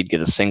 3 seed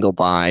get a single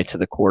bye to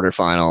the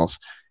quarterfinals.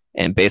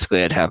 And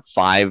basically I'd have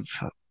 4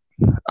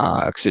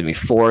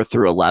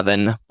 through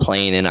 11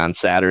 playing in on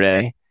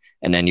Saturday.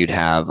 And then you'd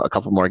have a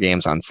couple more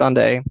games on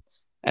Sunday.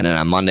 And then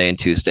on Monday and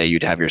Tuesday,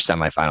 you'd have your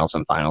semifinals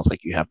and finals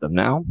like you have them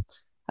now.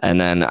 And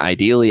then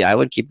ideally, I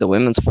would keep the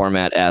women's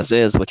format as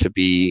is, which would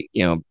be,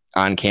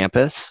 on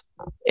campus,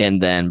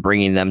 and then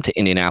bringing them to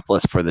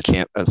Indianapolis for the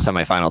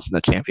semifinals and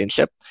the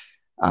championship.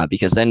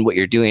 Because then what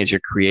you're doing is you're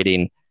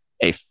creating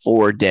a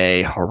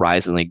 4-day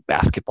Horizon League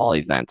basketball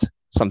event,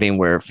 something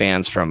where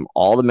fans from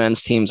all the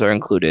men's teams are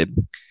included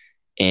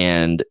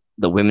and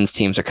the women's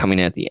teams are coming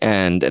in at the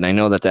end. And I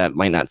know that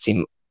might not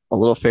seem a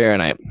little fair,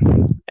 and I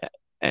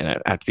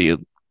have to be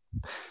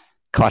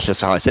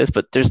cautious how I say this,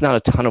 but there's not a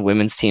ton of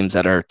women's teams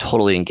that are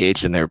totally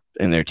engaged in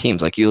their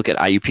teams. Like you look at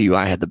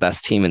IUPUI had the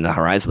best team in the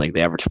Horizon League.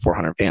 They averaged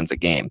 400 fans a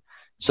game.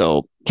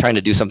 So trying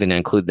to do something to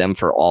include them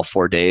for all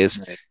 4 days,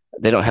 right.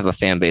 They don't have a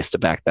fan base to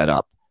back that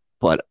up.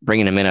 But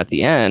bringing them in at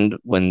the end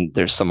when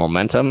there's some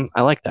momentum,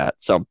 I like that.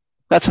 So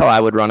that's how I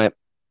would run it.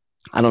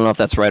 I don't know if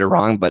that's right or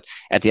wrong, but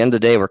at the end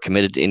of the day, we're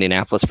committed to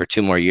Indianapolis for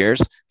 2 more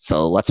years.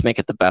 So let's make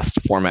it the best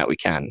format we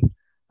can.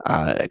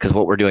 Because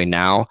what we're doing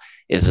now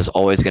is there's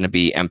always going to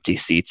be empty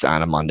seats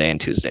on a Monday and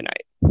Tuesday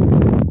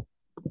night.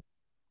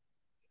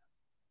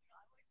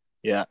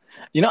 Yeah.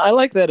 I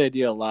like that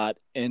idea a lot.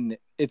 And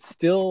it's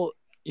still,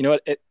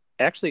 it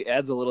actually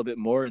adds a little bit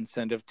more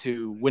incentive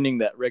to winning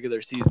that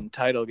regular season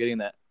title, getting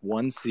that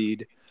 1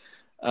 seed,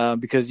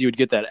 because you would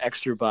get that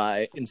extra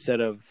bye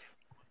instead of,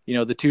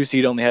 the 2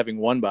 seed only having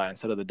 1 bye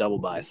instead of the double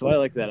bye. So I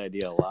like that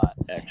idea a lot,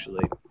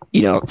 actually.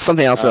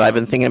 Something else that I've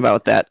been thinking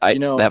about that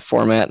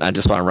format, and I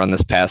just want to run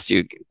this past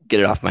you, get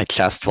it off my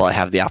chest while I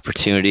have the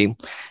opportunity.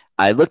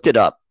 I looked it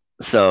up.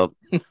 So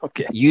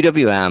okay.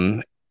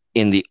 UWM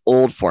in the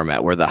old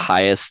format where the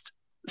highest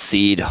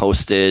seed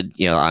hosted,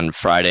 on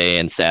Friday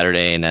and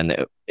Saturday, and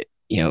then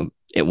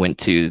it went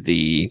to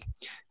the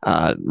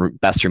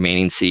best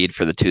remaining seed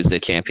for the Tuesday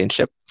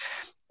championship.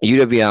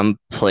 UWM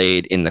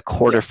played in the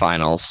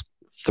quarterfinals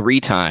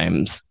 3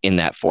 times in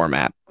that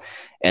format.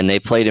 And they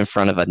played in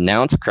front of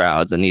announced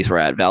crowds, and these were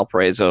at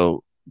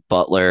Valparaiso,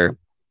 Butler,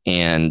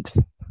 let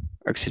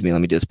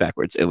me do this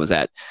backwards. It was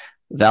at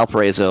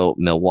Valparaiso,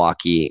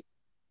 Milwaukee,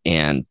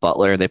 and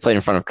Butler. They played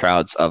in front of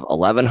crowds of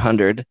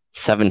 1,100,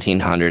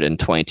 1,700, and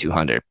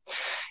 2,200.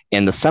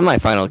 And the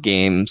semifinal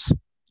games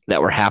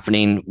that were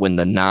happening when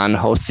the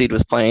non-host seed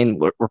was playing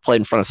were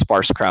played in front of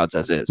sparse crowds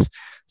as is.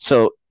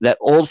 So that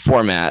old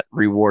format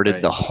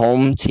rewarded the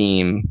home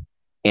team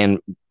and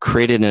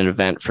created an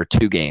event for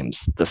 2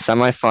 games, the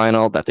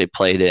semifinal that they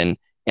played in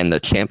and the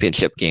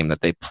championship game that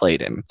they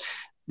played in.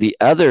 The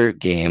other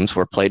games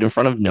were played in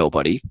front of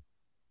nobody.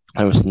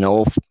 There was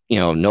no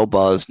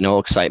buzz, no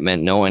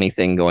excitement, no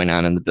anything going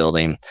on in the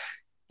building.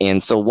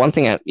 And so one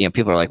thing that,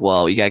 people are like,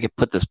 well, you got to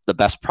put the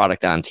best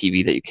product on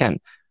TV that you can.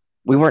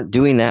 We weren't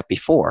doing that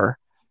before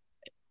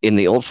in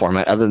the old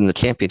format other than the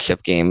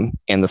championship game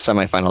and the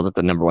semifinal that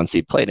the number 1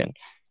 seed played in.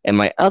 And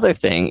my other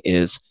thing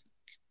is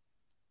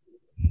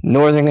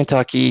Northern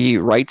Kentucky,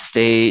 Wright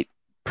State,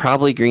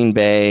 probably Green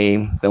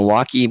Bay,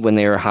 Milwaukee, when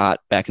they were hot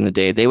back in the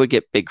day, they would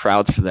get big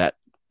crowds for that.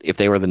 If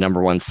they were the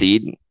number 1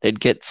 seed, they'd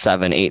get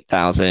 7,000,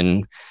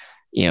 8,000,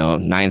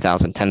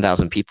 9,000,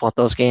 10,000 people at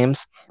those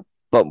games.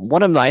 But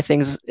one of my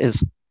things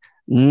is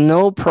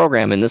no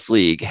program in this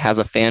league has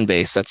a fan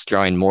base that's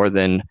drawing more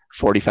than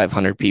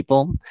 4,500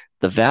 people.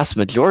 The vast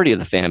majority of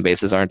the fan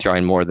bases aren't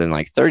drawing more than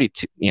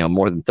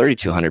more than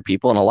 3,200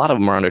 people, and a lot of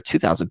them are under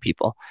 2,000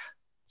 people.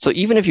 So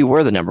even if you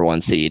were the number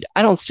 1 seed,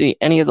 I don't see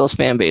any of those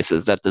fan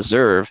bases that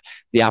deserve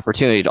the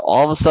opportunity to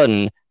all of a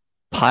sudden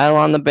pile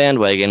on the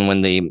bandwagon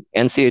when the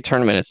NCAA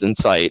tournament is in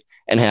sight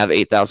and have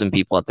 8,000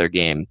 people at their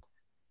game.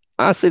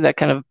 Honestly, that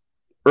kind of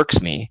irks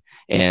me.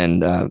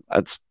 And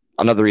that's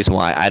another reason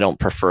why I don't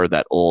prefer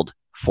that old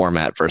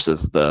format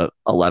versus the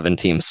 11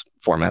 teams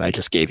format I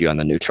just gave you on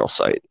the neutral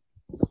site.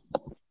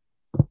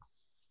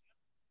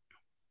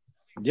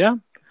 Yeah,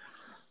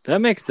 that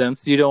makes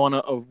sense. You don't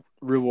want to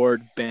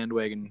reward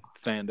bandwagon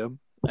fandom.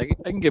 I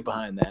can get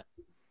behind that.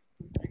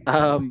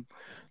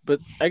 But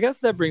I guess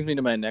that brings me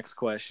to my next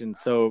question.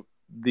 So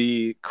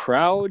the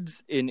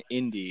crowds in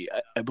Indy,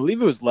 I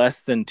believe it was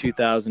less than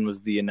 2,000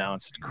 was the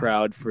announced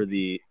crowd for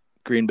the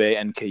Green Bay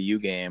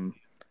NKU game,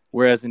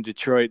 whereas in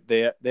Detroit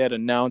they had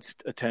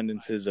announced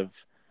attendances of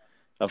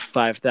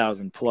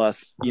 5,000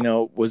 plus.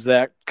 Was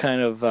that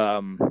kind of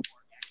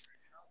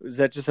was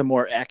that just a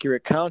more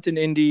accurate count in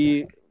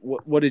Indy?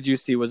 What did you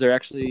see? Was there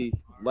actually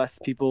less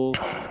people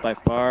by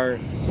far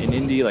in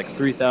Indy, like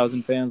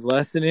 3,000 fans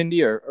less in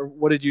Indy, or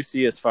what did you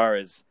see as far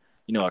as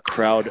a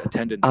crowd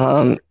attendance?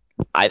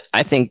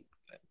 I think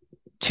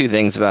 2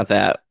 things about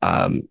that.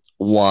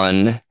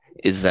 One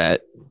is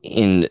that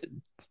in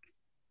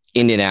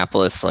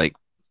Indianapolis, like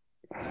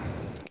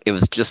it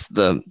was just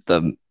the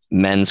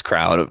men's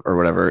crowd or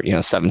whatever,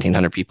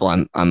 1,700 people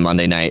on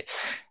Monday night.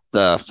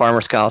 The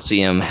Farmers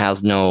Coliseum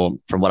has no,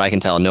 from what I can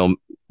tell, no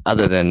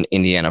other than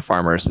Indiana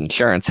Farmers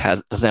Insurance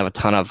doesn't have a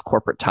ton of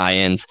corporate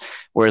tie-ins,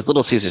 whereas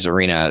Little Caesars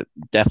Arena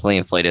definitely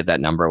inflated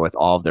that number with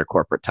all of their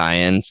corporate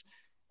tie-ins.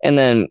 And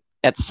then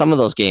at some of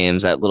those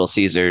games at Little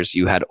Caesars,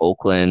 you had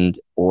Oakland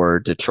or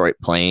Detroit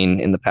playing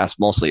in the past,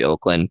 mostly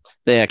Oakland.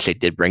 They actually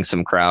did bring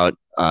some crowd,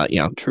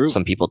 True.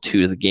 some people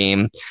to the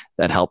game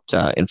that helped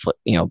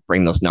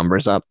bring those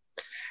numbers up.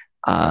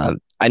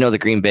 I know the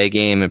Green Bay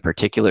game in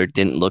particular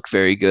didn't look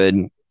very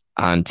good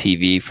on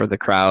TV for the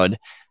crowd.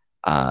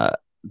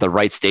 The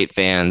Wright State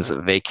fans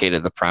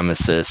vacated the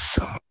premises,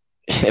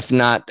 if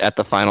not at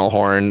the final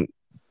horn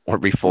or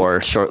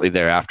before, shortly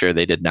thereafter.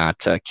 They did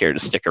not care to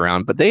stick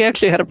around, but they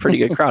actually had a pretty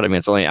good crowd. I mean,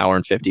 it's only an hour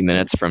and 50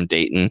 minutes from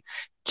Dayton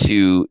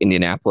to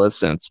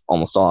Indianapolis, and it's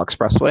almost all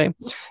expressway.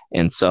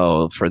 And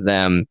so for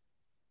them,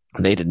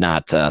 they did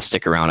not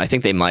stick around. I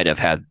think they might have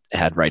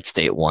had Wright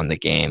State won the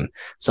game,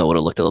 so it would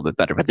have looked a little bit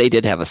better. But they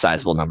did have a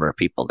sizable number of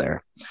people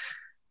there.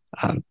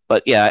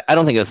 But yeah, I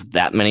don't think it was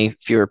that many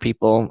fewer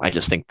people. I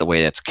just think the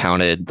way that's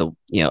counted,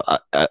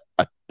 a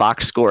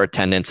box score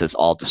attendance is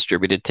all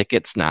distributed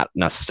tickets, not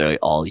necessarily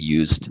all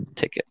used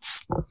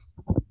tickets.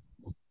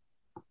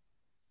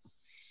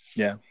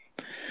 Yeah,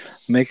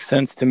 makes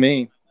sense to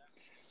me.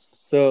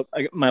 So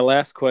my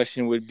last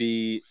question would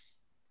be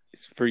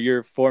for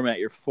your format,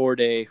 your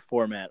 4-day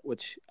format,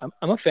 which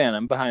I'm a fan.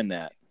 I'm behind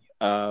that.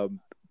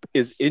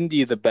 Is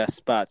Indy the best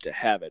spot to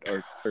have it,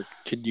 or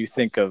could you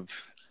think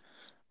of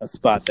a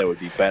spot that would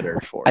be better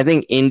for it? I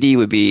think Indy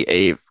would be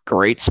a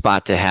great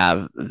spot to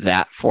have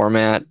that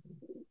format.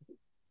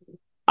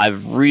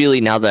 I've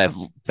really, now that I've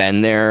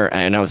been there,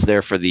 and I was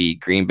there for the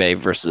Green Bay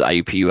versus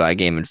IUPUI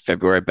game in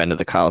February, I've been to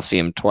the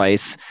Coliseum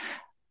twice.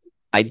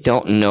 I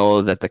don't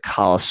know that the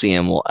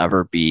Coliseum will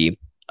ever be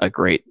a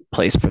great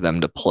place for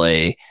them to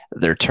play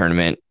their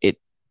tournament.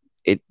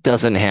 It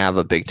doesn't have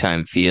a big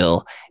time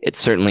feel. It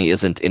certainly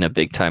isn't in a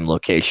big time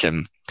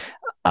location.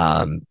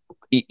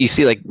 You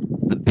see, like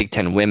the Big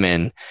Ten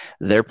women,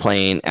 they're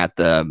playing at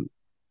the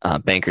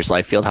Bankers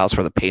Life Fieldhouse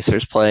where the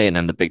Pacers play, and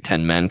then the Big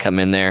Ten men come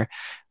in there.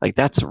 Like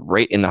that's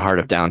right in the heart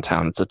of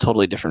downtown. It's a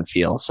totally different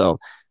feel. So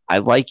I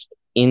like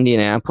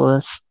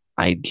Indianapolis.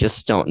 I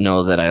just don't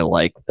know that I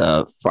like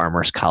the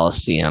Farmers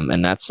Coliseum,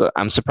 and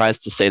I'm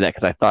surprised to say that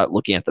because I thought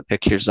looking at the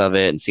pictures of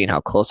it and seeing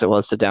how close it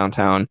was to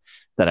downtown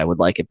that I would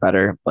like it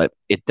better, but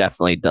it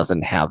definitely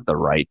doesn't have the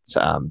right,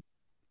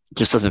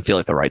 just doesn't feel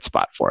like the right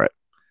spot for it.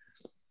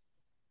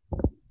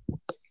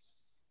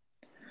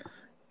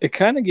 It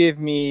kind of gave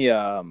me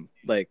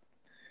obviously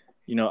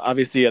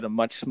at a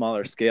much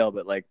smaller scale,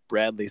 but like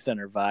Bradley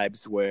Center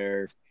vibes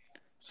where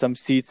some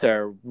seats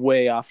are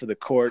way off of the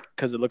court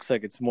because it looks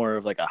like it's more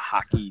of like a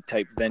hockey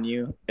type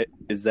venue.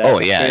 Is that? Oh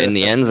yeah, in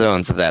the end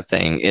zones of that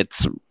thing,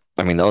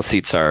 those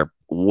seats are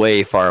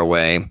way far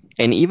away,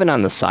 and even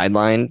on the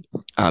sideline,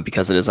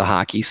 because it is a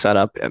hockey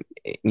setup,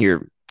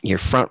 your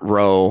front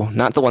row,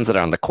 not the ones that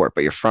are on the court,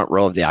 but your front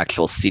row of the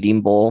actual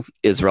seating bowl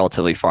is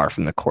relatively far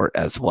from the court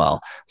as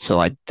well. So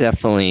I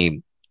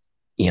definitely,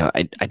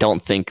 I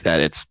don't think that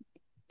it's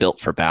built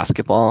for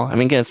basketball. I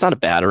mean, again, it's not a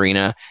bad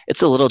arena.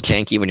 It's a little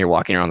janky when you're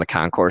walking around the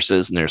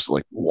concourses and there's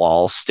like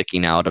walls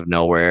sticking out of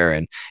nowhere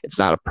and it's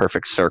not a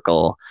perfect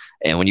circle.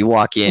 And when you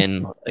walk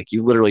in, like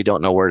you literally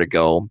don't know where to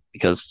go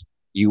because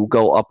you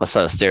go up a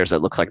set of stairs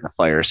that look like the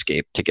fire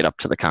escape to get up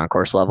to the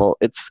concourse level.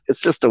 It's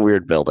just a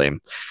weird building.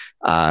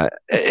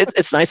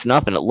 It's nice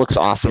enough and it looks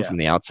awesome from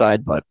the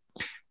outside, but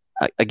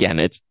again,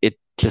 it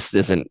just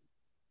isn't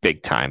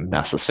big time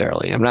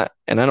necessarily. I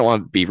don't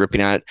want to be ripping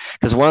at it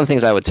because one of the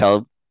things I would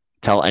tell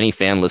any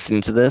fan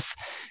listening to this,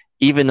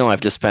 even though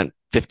I've just spent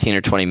 15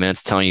 or 20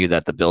 minutes telling you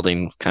that the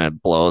building kind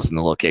of blows and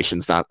the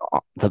location's not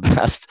the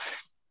best,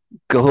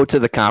 go to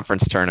the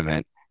conference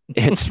tournament.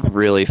 It's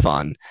really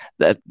fun.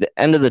 At the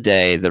end of the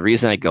day, the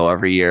reason I go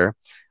every year,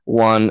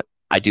 one,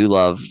 I do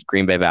love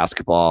Green Bay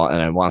basketball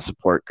and I want to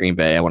support Green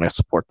Bay. I want to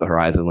support the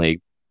Horizon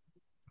League.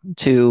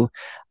 Two,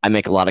 I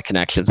make a lot of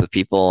connections with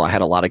people. I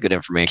had a lot of good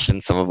information,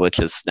 some of which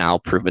is now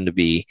proven to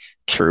be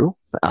true.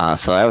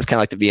 So I always kind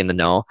of like to be in the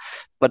know.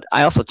 But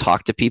I also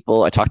talk to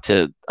people. I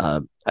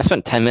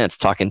spent 10 minutes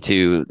talking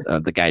to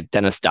the guy,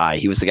 Dennis Dye.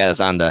 He was the guy that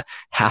was on the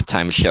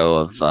halftime show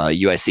of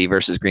UIC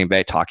versus Green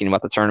Bay talking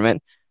about the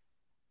tournament.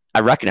 I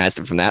recognized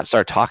him from that,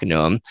 started talking to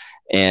him.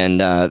 And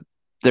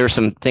there were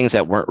some things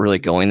that weren't really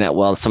going that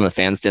well. Some of the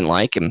fans didn't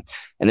like him.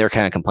 And they were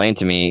kind of complaining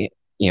to me.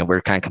 We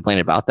were kind of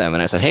complaining about them.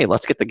 And I said, hey,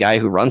 let's get the guy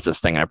who runs this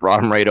thing. I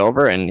brought him right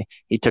over and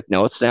he took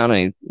notes down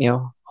and,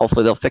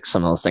 hopefully they'll fix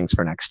some of those things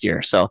for next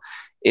year. So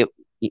it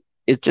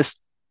just,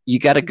 you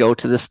got to go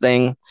to this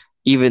thing,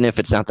 even if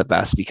it's not the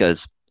best,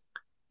 because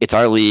it's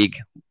our league.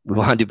 We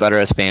want to do better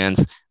as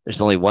fans.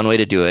 There's only one way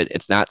to do it.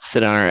 It's not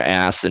sit on our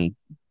ass and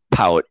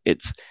pout.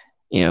 It's,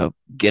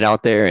 get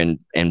out there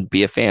and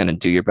be a fan and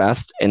do your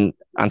best. And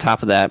on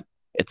top of that,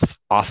 it's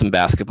awesome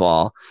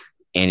basketball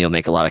and you'll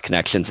make a lot of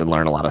connections and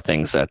learn a lot of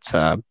things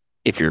that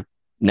if you're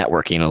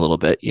networking a little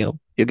bit, you'll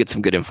get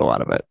some good info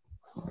out of it.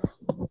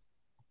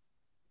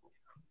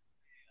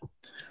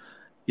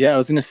 Yeah, I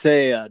was going to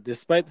say,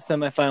 despite the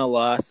semifinal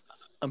loss,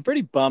 I'm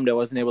pretty bummed I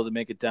wasn't able to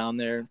make it down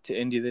there to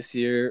Indy this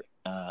year.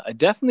 I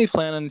definitely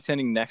plan on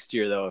attending next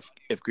year, though,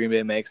 if Green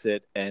Bay makes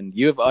it. And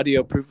you have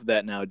audio proof of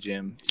that now,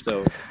 Jim.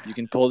 So you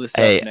can pull this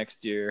up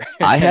next year.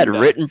 I had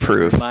written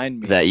proof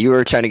that you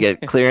were trying to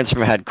get clearance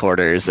from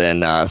headquarters,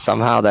 and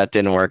somehow that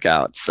didn't work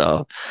out.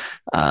 So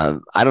I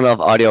don't know if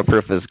audio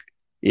proof is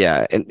 –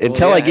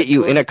 until I get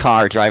you in a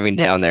car driving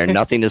down there,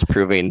 nothing is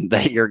proving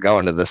that you're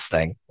going to this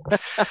thing.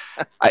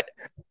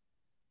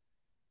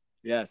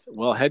 Yes.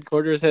 Well,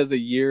 headquarters has a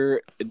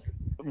year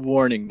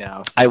warning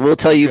now. So I will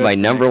tell you my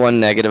number one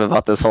negative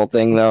about this whole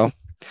thing, though.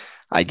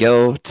 I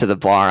go to the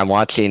bar. I'm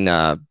watching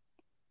one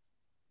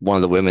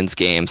of the women's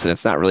games, and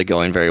it's not really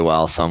going very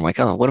well. So I'm like,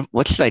 oh,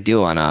 what should I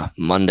do on a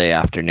Monday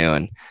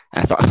afternoon?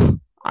 And I thought,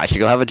 I should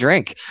go have a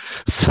drink.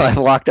 So I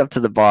walked up to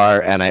the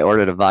bar, and I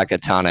ordered a vodka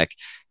tonic.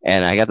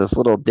 And I got this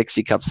little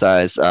Dixie cup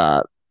size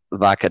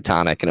vodka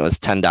tonic, and it was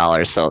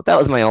 $10. So that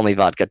was my only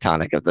vodka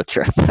tonic of the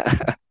trip.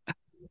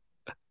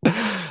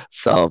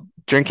 So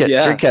drink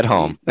at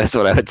home. That's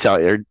what I would tell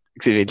you.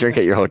 Excuse me, drink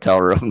at your hotel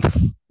room.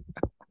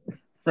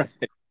 Right.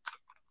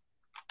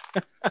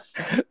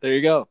 There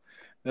you go.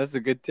 That's a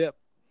good tip.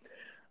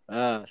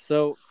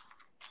 So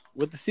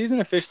with the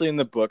season officially in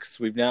the books,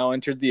 we've now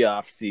entered the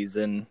off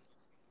season.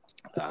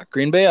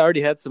 Green Bay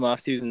already had some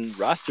off-season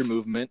roster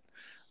movement.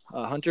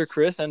 Hunter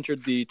Chris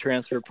entered the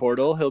transfer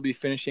portal. He'll be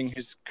finishing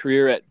his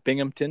career at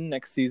Binghamton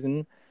next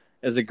season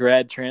as a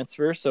grad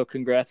transfer. So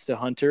congrats to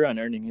Hunter on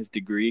earning his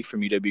degree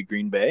from UW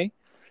Green Bay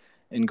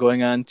and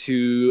going on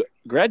to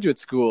graduate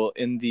school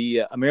in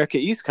the America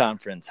East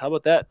Conference. How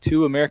about that?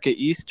 2 America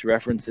East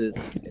references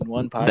in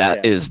one podcast.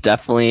 That is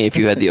definitely, if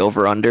you had the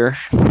over-under,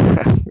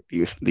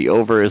 the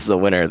over is the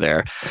winner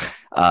there.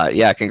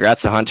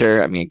 Congrats to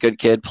Hunter. I mean, good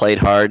kid, played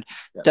hard.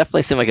 Yeah.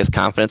 Definitely seemed like his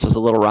confidence was a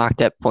little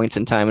rocked at points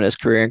in time in his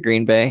career in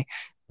Green Bay.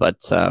 But,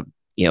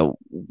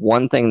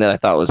 one thing that I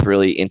thought was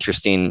really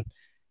interesting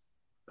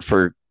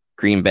for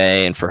Green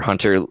Bay and for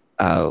Hunter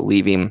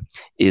leaving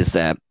is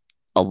that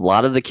a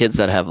lot of the kids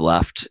that have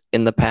left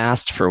in the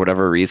past, for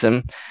whatever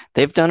reason,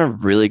 they've done a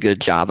really good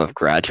job of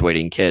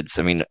graduating kids.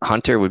 I mean,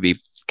 Hunter would be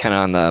kind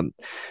of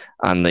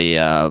on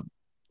the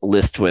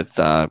list with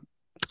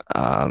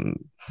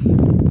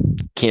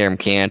Cam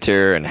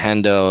Cantor and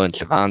Hendo and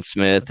Javon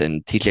Smith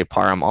and TJ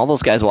Parham. All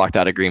those guys walked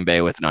out of Green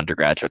Bay with an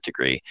undergraduate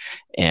degree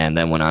and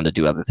then went on to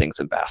do other things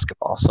in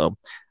basketball. So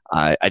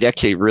I'd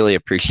actually really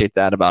appreciate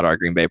that about our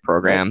Green Bay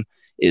program,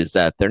 is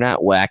that they're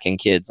not whacking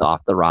kids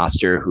off the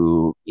roster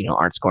who,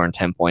 aren't scoring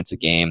 10 points a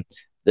game.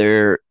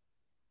 They're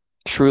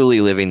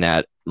truly living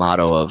that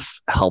motto of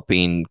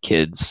helping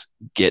kids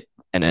get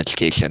an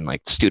education,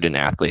 like student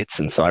athletes.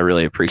 And so I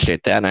really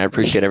appreciate that. And I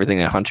appreciate everything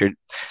that Hunter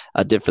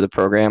did for the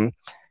program.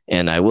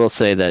 And I will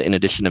say that in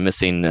addition to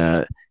missing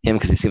him,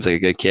 because he seems like a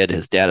good kid,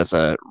 his dad is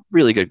a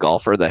really good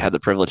golfer that I had the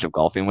privilege of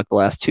golfing with the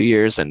last 2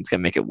 years, and it's going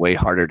to make it way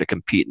harder to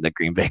compete in the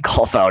Green Bay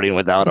golf outing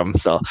without him.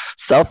 So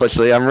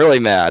selfishly, I'm really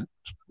mad.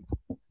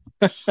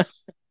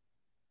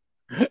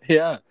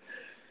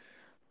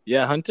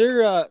 Yeah,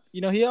 Hunter,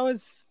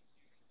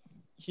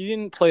 he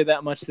didn't play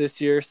that much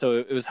this year, so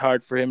it was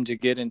hard for him to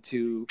get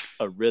into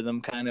a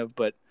rhythm kind of,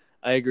 but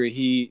I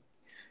agree.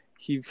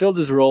 He filled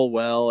his role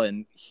well,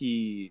 and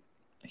he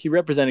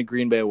represented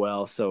Green Bay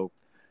well, so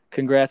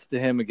congrats to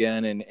him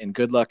again, and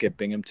good luck at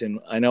Binghamton.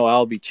 I know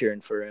I'll be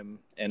cheering for him,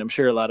 and I'm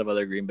sure a lot of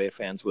other Green Bay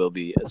fans will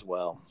be as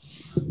well.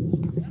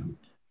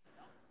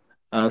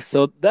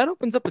 So that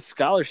opens up a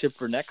scholarship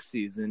for next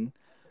season.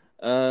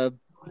 Do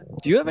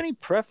you have any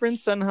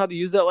preference on how to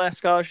use that last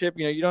scholarship?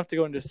 You don't have to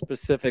go into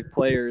specific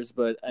players,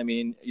 but I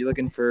mean, you're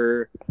looking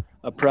for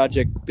a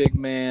project big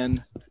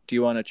man. Do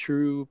you want a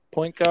true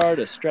point guard,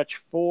 a stretch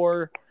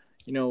 4?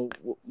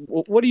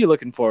 What are you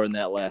looking for in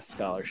that last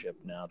scholarship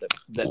now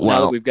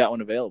that we've got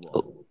one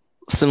available?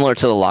 Similar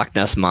to the Loch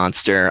Ness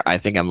Monster, I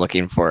think I'm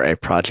looking for a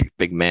project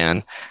big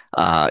man.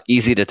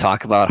 Easy to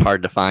talk about,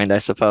 hard to find, I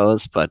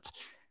suppose. But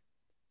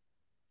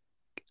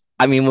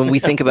I mean, when we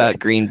think about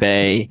Green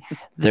Bay,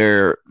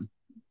 they're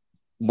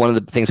one of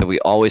the things that we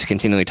always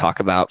continually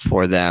talk about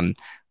for them.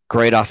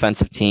 Great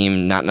offensive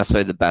team, not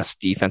necessarily the best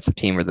defensive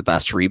team or the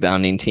best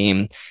rebounding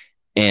team.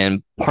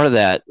 And part of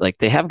that, like,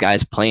 they have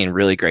guys playing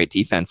really great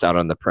defense out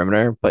on the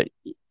perimeter, but,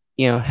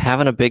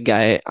 having a big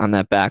guy on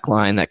that back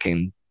line that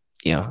can,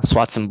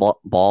 swat some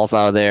balls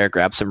out of there,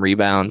 grab some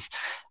rebounds.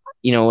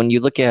 When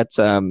you look at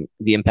the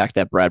impact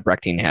that Brad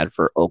Brechting had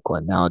for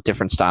Oakland, now a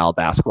different style of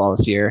basketball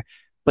this year,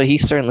 but he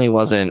certainly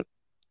wasn't,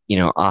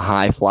 a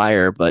high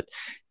flyer, but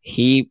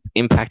he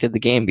impacted the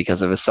game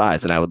because of his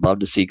size. And I would love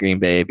to see Green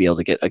Bay be able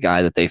to get a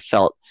guy that they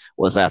felt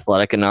was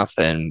athletic enough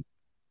and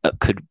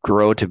could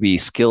grow to be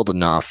skilled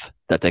enough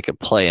that they could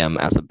play him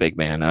as a big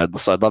man.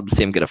 So I'd love to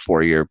see him get a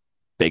 4-year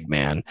big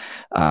man.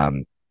 I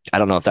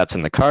don't know if that's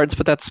in the cards,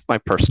 but that's my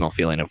personal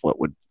feeling of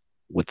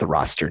what the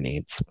roster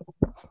needs.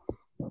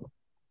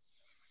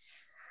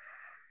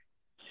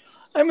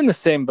 I'm in the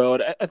same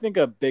boat. I think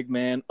a big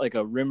man, like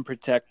a rim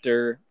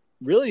protector,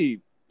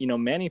 really,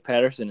 Manny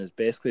Patterson is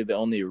basically the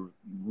only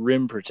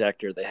rim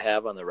protector they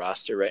have on the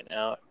roster right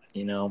now.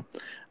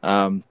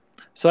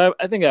 So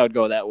I think I would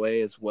go that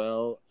way as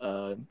well.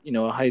 A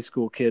high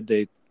school kid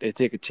they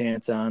take a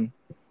chance on.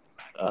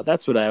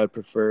 That's what I would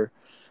prefer.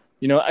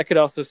 I could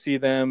also see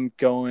them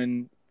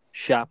going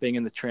shopping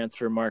in the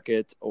transfer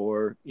market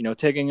or,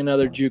 taking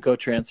another JUCO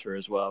transfer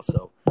as well.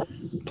 So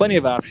plenty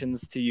of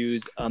options to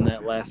use on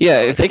that last.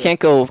 Yeah, if they can't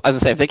go, as I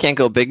say, if they can't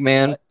go big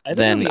man,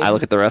 then I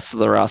look at the rest of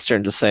the roster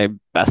and just say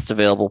best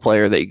available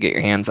player that you get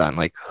your hands on.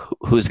 Like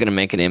who's going to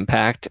make an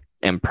impact,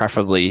 and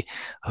preferably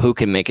who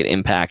can make an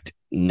impact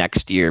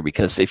next year.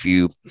 Because if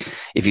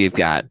you've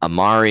got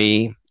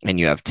Amari and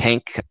you have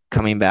Tank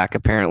coming back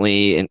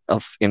apparently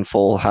in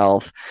full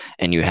health,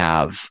 and you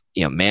have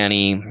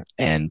Manny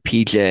and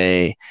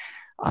PJ,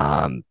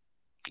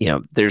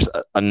 there's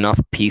enough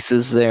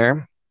pieces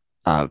there.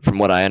 From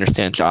what I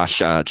understand, Josh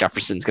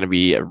Jefferson's going to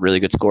be a really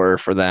good scorer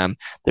for them.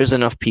 There's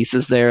enough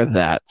pieces there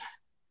that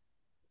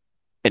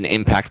an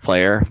impact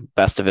player,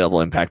 best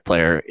available impact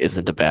player,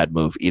 isn't a bad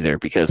move either,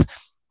 because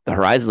the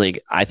Horizon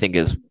League, I think,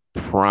 is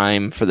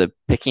prime for the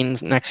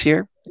pickings next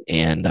year,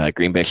 and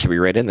Green Bay should be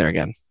right in there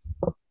again.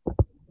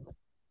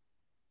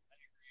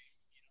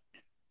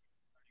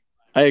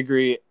 I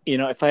agree.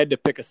 If I had to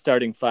pick a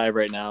starting five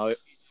right now,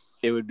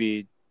 it would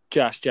be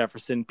Josh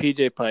Jefferson,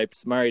 PJ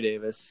Pipes, Mari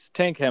Davis,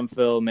 Tank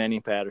Hemphill,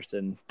 Manny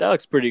Patterson. That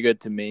looks pretty good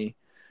to me.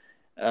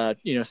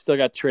 Still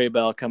got Trey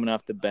Bell coming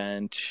off the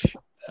bench,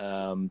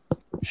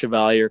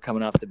 Chevalier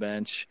coming off the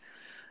bench.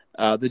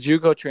 The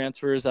JUCO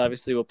transfers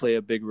obviously will play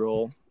a big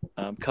role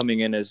coming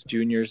in as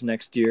juniors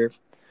next year.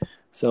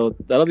 So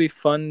that'll be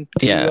fun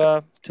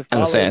to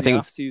follow in the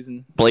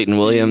offseason. Blayton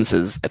Williams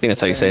I think that's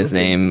how you say his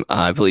name.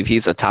 I believe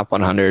he's a top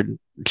 100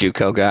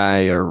 JUCO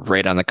guy or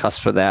right on the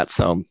cusp of that.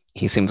 So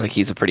he seems like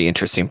he's a pretty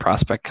interesting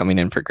prospect coming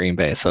in for Green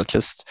Bay. So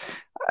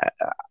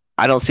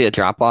I don't see a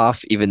drop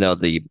off, even though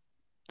the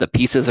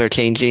pieces are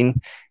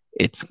changing.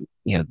 It's,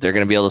 they're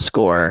going to be able to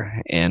score,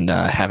 and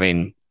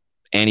having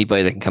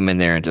anybody that can come in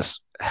there and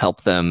just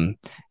help them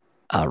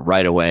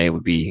right away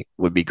would be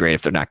great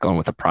if they're not going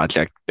with a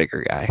project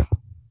bigger guy.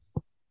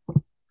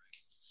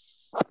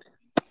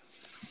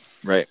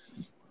 Right.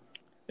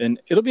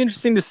 And it'll be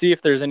interesting to see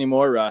if there's any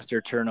more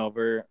roster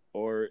turnover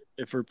or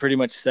if we're pretty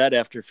much set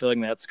after filling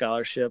that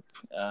scholarship.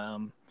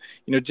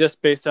 Just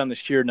based on the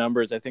sheer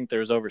numbers, I think there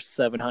was over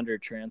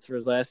 700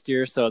 transfers last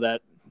year. So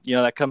that,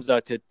 that comes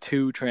out to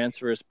 2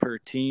 transfers per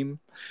team.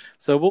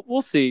 So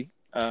we'll see.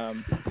 But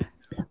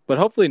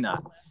hopefully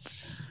not.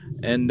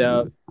 And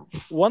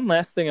one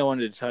last thing I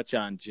wanted to touch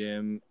on,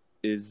 Jim,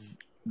 is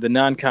the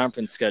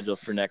non-conference schedule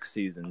for next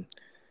season.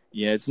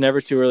 It's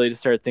never too early to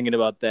start thinking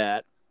about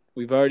that.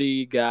 We've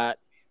already got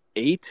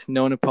 8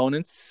 known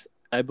opponents,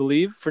 I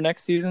believe, for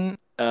next season,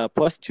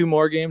 plus 2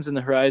 more games in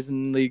the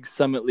Horizon League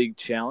Summit League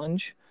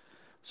Challenge.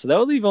 So that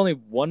would leave only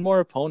one more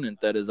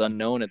opponent that is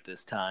unknown at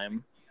this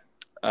time.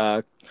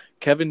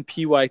 Kevin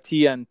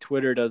PYT on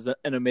Twitter does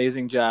an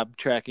amazing job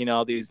tracking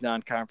all these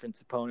non-conference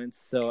opponents,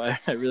 so I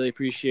really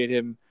appreciate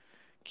him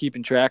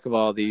keeping track of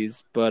all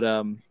these. But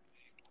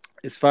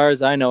as far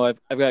as I know,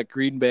 I've got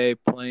Green Bay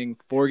playing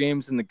 4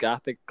 games in the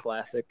Gothic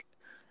Classic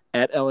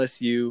at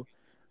LSU,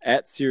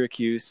 at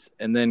Syracuse,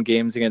 and then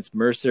games against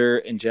Mercer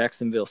and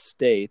Jacksonville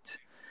State,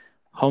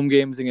 home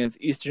games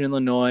against Eastern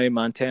Illinois,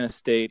 Montana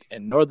State,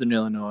 and Northern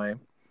Illinois,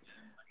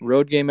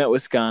 road game at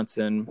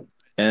Wisconsin,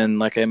 and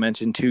like I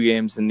mentioned, 2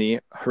 games in the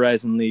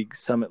Horizon League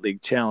Summit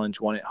League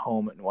Challenge, 1 at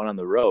home and 1 on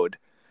the road.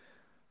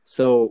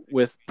 So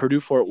with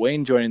Purdue-Fort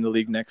Wayne joining the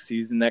league next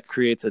season, that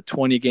creates a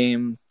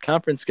 20-game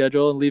conference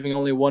schedule and leaving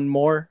only one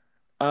more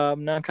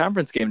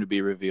non-conference game to be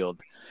revealed.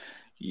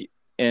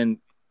 And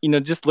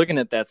just looking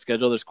at that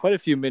schedule, there's quite a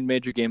few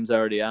mid-major games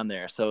already on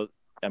there. So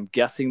I'm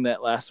guessing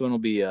that last one will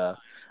be a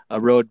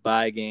road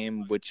bye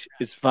game, which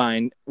is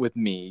fine with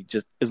me,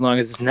 just as long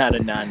as it's not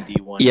a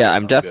non-D1. Yeah,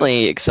 I'm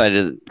definitely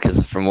excited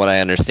because from what I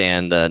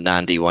understand, the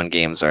non-D1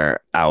 games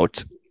are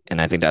out, and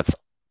I think that's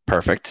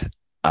perfect.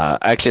 I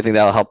actually think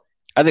that'll help.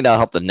 I think that'll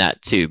help the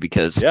net too,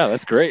 because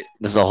that's great.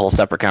 This is a whole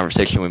separate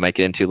conversation we might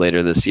get into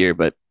later this year.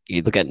 But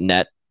you look at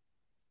net,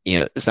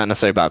 it's not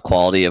necessarily about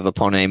quality of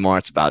opponent anymore.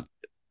 It's about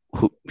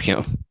who,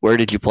 where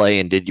did you play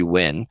and did you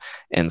win?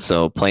 And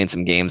so playing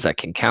some games that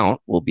can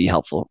count will be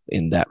helpful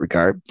in that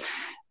regard.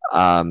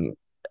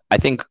 I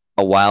think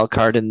a wild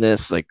card in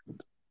this, like,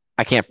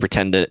 I can't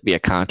pretend to be a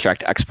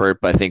contract expert,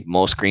 but I think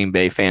most Green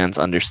Bay fans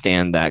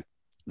understand that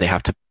they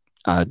have to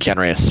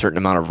generate a certain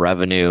amount of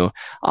revenue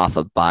off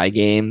of bye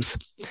games.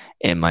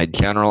 And my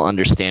general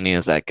understanding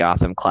is that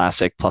Gotham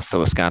Classic plus the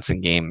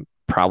Wisconsin game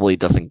probably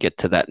doesn't get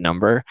to that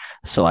number.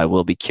 So I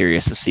will be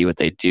curious to see what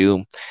they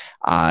do.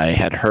 I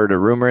had heard a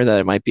rumor that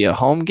it might be a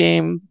home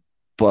game,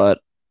 but,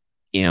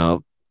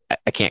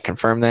 I can't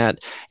confirm that.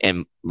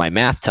 And my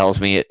math tells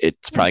me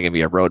it's probably going to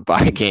be a road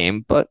bye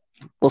game, but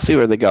we'll see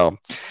where they go.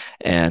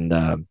 And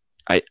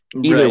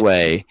either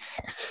way,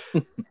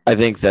 I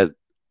think that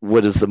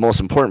what is the most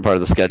important part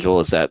of the schedule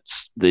is that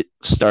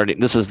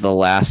this is the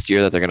last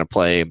year that they're going to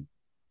play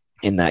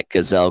in that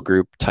Gazelle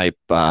Group type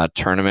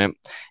tournament.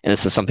 And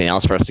this is something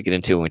else for us to get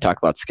into when we talk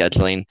about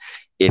scheduling.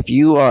 If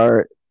you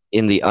are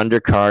in the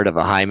undercard of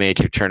a high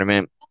major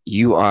tournament,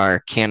 you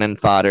are cannon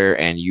fodder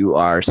and you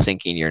are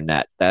sinking your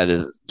net. That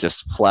is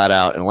just flat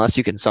out, unless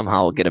you can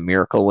somehow get a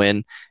miracle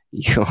win,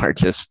 you are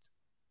just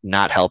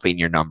not helping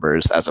your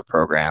numbers as a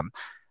program.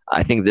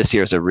 I think this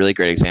year is a really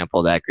great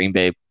example that Green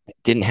Bay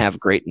didn't have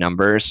great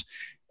numbers.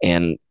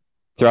 And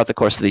throughout the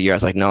course of the year, I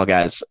was like, no,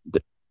 guys,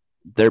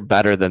 they're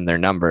better than their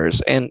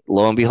numbers. And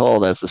lo and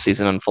behold, as the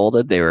season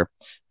unfolded, they were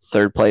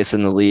third place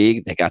in the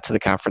league. They got to the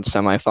conference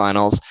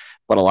semifinals.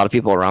 But a lot of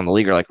people around the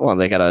league are like, well,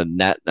 they got a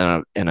net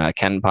and a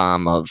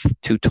KenPom of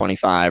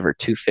 225 or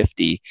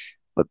 250.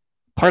 But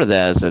part of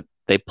that is that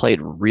they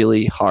played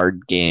really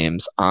hard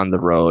games on the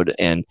road,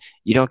 and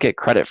you don't get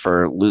credit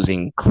for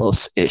losing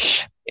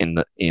close-ish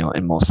in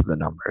most of the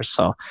numbers.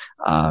 So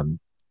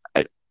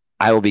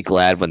I will be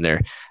glad when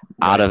they're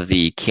out of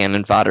the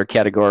cannon fodder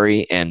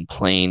category and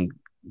playing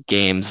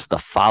games the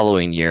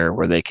following year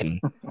where they can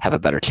have a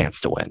better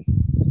chance to win.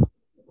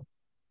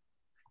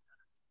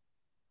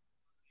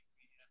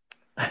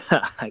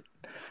 I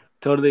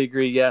totally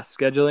agree. Yes,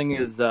 scheduling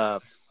is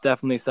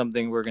definitely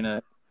something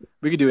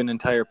we could do an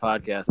entire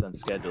podcast on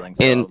scheduling.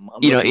 So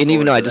and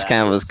even though I just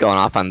kind of was going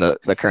off on the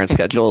current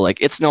schedule, like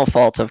it's no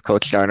fault of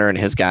Coach Darner and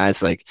his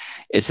guys. Like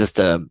it's just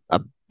a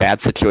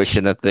bad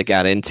situation that they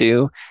got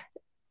into,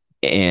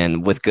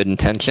 and with good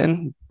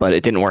intention, but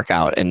it didn't work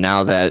out. And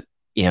now that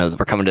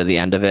we're coming to the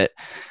end of it,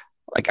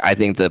 like I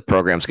think the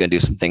program's going to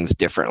do some things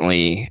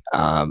differently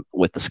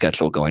with the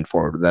schedule going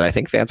forward that I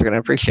think fans are going to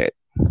appreciate.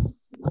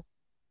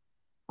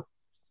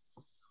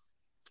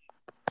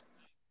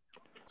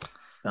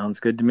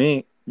 Sounds good to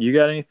me. You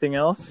got anything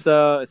else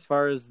as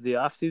far as the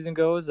off season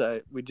goes?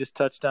 We just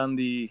touched on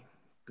the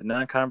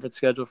non-conference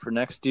schedule for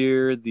next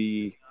year,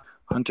 the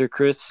Hunter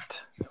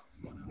Christ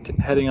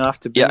heading off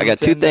to Bloomington. I got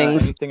two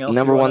things.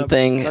 Number one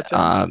thing,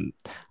 I'm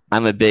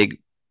a big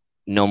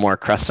no more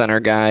Crest Center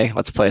guy.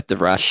 Let's play at the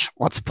Rush.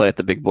 Let's play at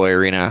the Big Boy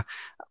Arena.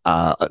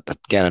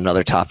 Again,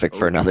 another topic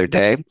for another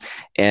day.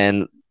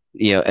 And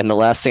and the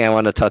last thing I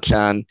want to touch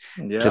on,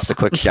 just a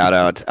quick shout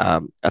out,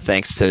 a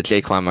thanks to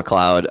Jaquan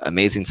McLeod,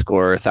 amazing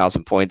scorer,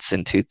 1,000 points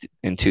in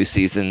two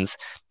seasons,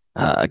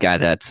 a guy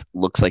that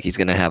looks like he's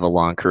going to have a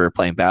long career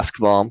playing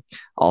basketball.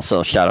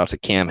 Also, shout out to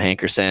Cam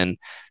Hankerson,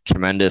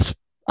 tremendous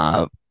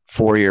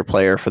 4-year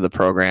player for the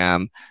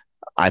program.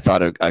 I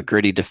thought a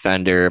gritty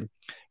defender,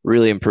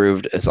 really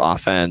improved his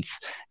offense,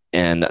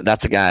 and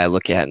that's a guy I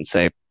look at and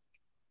say,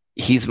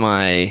 he's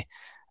my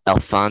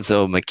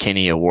Alfonso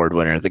McKinney Award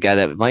winner, the guy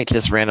that might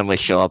just randomly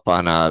show up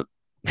on an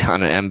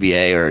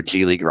NBA or a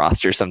G League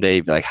roster someday.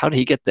 You'd be like, how did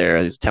he get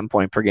there? He's a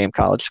 10-point per game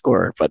college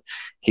scorer, but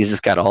he's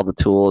just got all the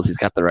tools. He's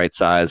got the right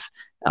size,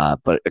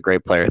 but a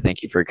great player.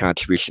 Thank you for your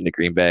contribution to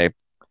Green Bay.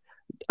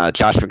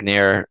 Josh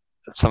McNair,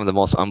 some of the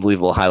most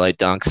unbelievable highlight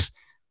dunks,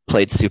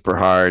 played super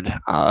hard.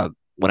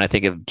 When I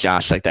think of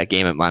Josh, like that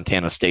game at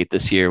Montana State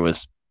this year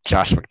was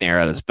Josh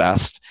McNair at his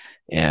best.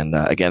 And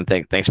again,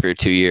 thanks for your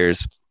 2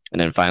 years. And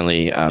then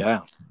finally,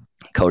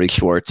 Cody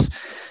Schwartz,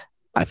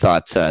 I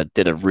thought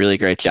did a really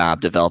great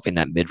job developing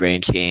that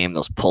mid-range game,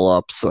 those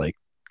pull-ups, like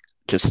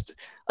just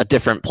a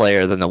different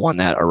player than the one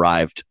that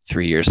arrived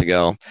 3 years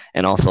ago.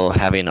 And also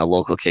having a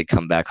local kid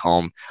come back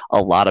home. A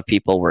lot of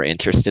people were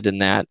interested in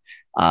that.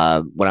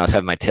 When I was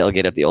having my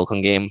tailgate at the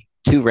Oakland game,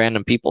 2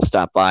 random people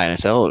stopped by and I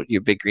said, "Oh,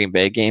 you're a big Green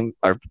Bay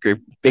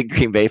big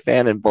Green Bay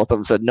fan?" And both of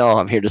them said, "No,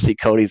 I'm here to see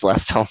Cody's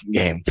last home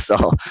game."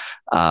 So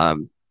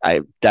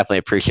I definitely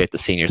appreciate the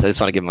seniors. I just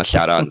want to give them a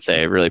shout out and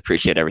say I really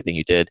appreciate everything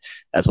you did,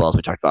 as well as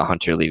we talked about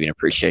Hunter leaving.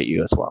 Appreciate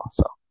you as well.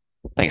 So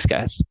thanks,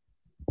 guys.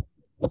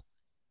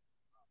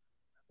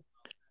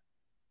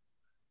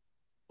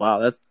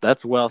 Wow,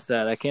 that's well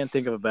said. I can't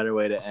think of a better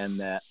way to end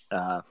that.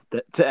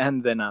 To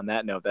end than on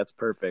that note. That's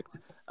perfect.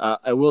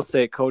 I will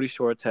say Cody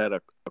Schwartz had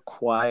a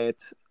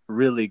quiet,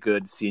 really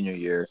good senior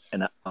year,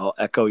 and I'll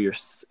echo your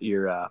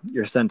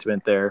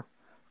sentiment there.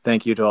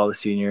 Thank you to all the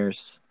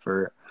seniors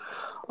for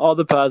all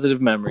the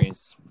positive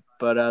memories.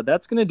 But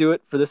that's going to do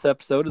it for this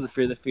episode of the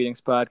Fear the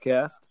Phoenix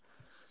podcast.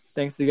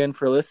 Thanks again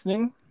for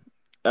listening.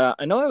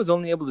 I know I was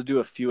only able to do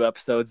a few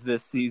episodes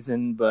this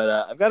season, but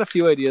I've got a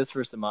few ideas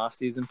for some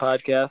off-season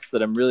podcasts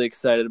that I'm really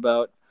excited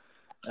about,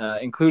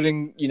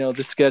 including, the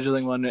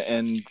scheduling one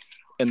and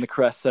the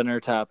Crest Center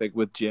topic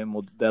with Jim.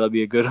 That'll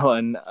be a good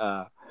one.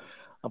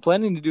 I'm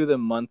planning to do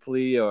them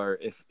monthly, or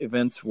if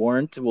events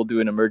warrant, we'll do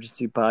an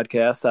emergency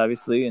podcast,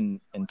 obviously, and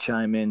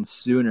chime in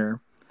sooner.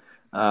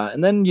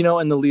 And then,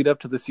 in the lead up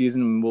to the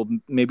season, we'll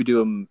maybe do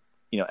them,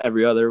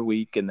 every other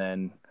week. And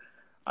then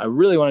I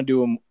really want to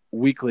do them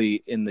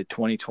weekly in the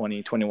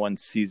 2020-21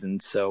 season.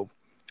 So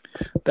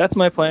that's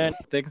my plan.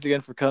 Thanks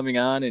again for coming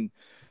on and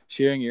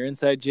sharing your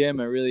insight, Jim.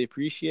 I really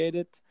appreciate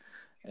it.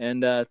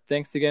 And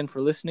thanks again for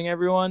listening,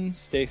 everyone.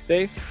 Stay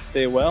safe,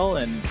 stay well,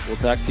 and we'll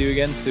talk to you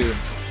again soon.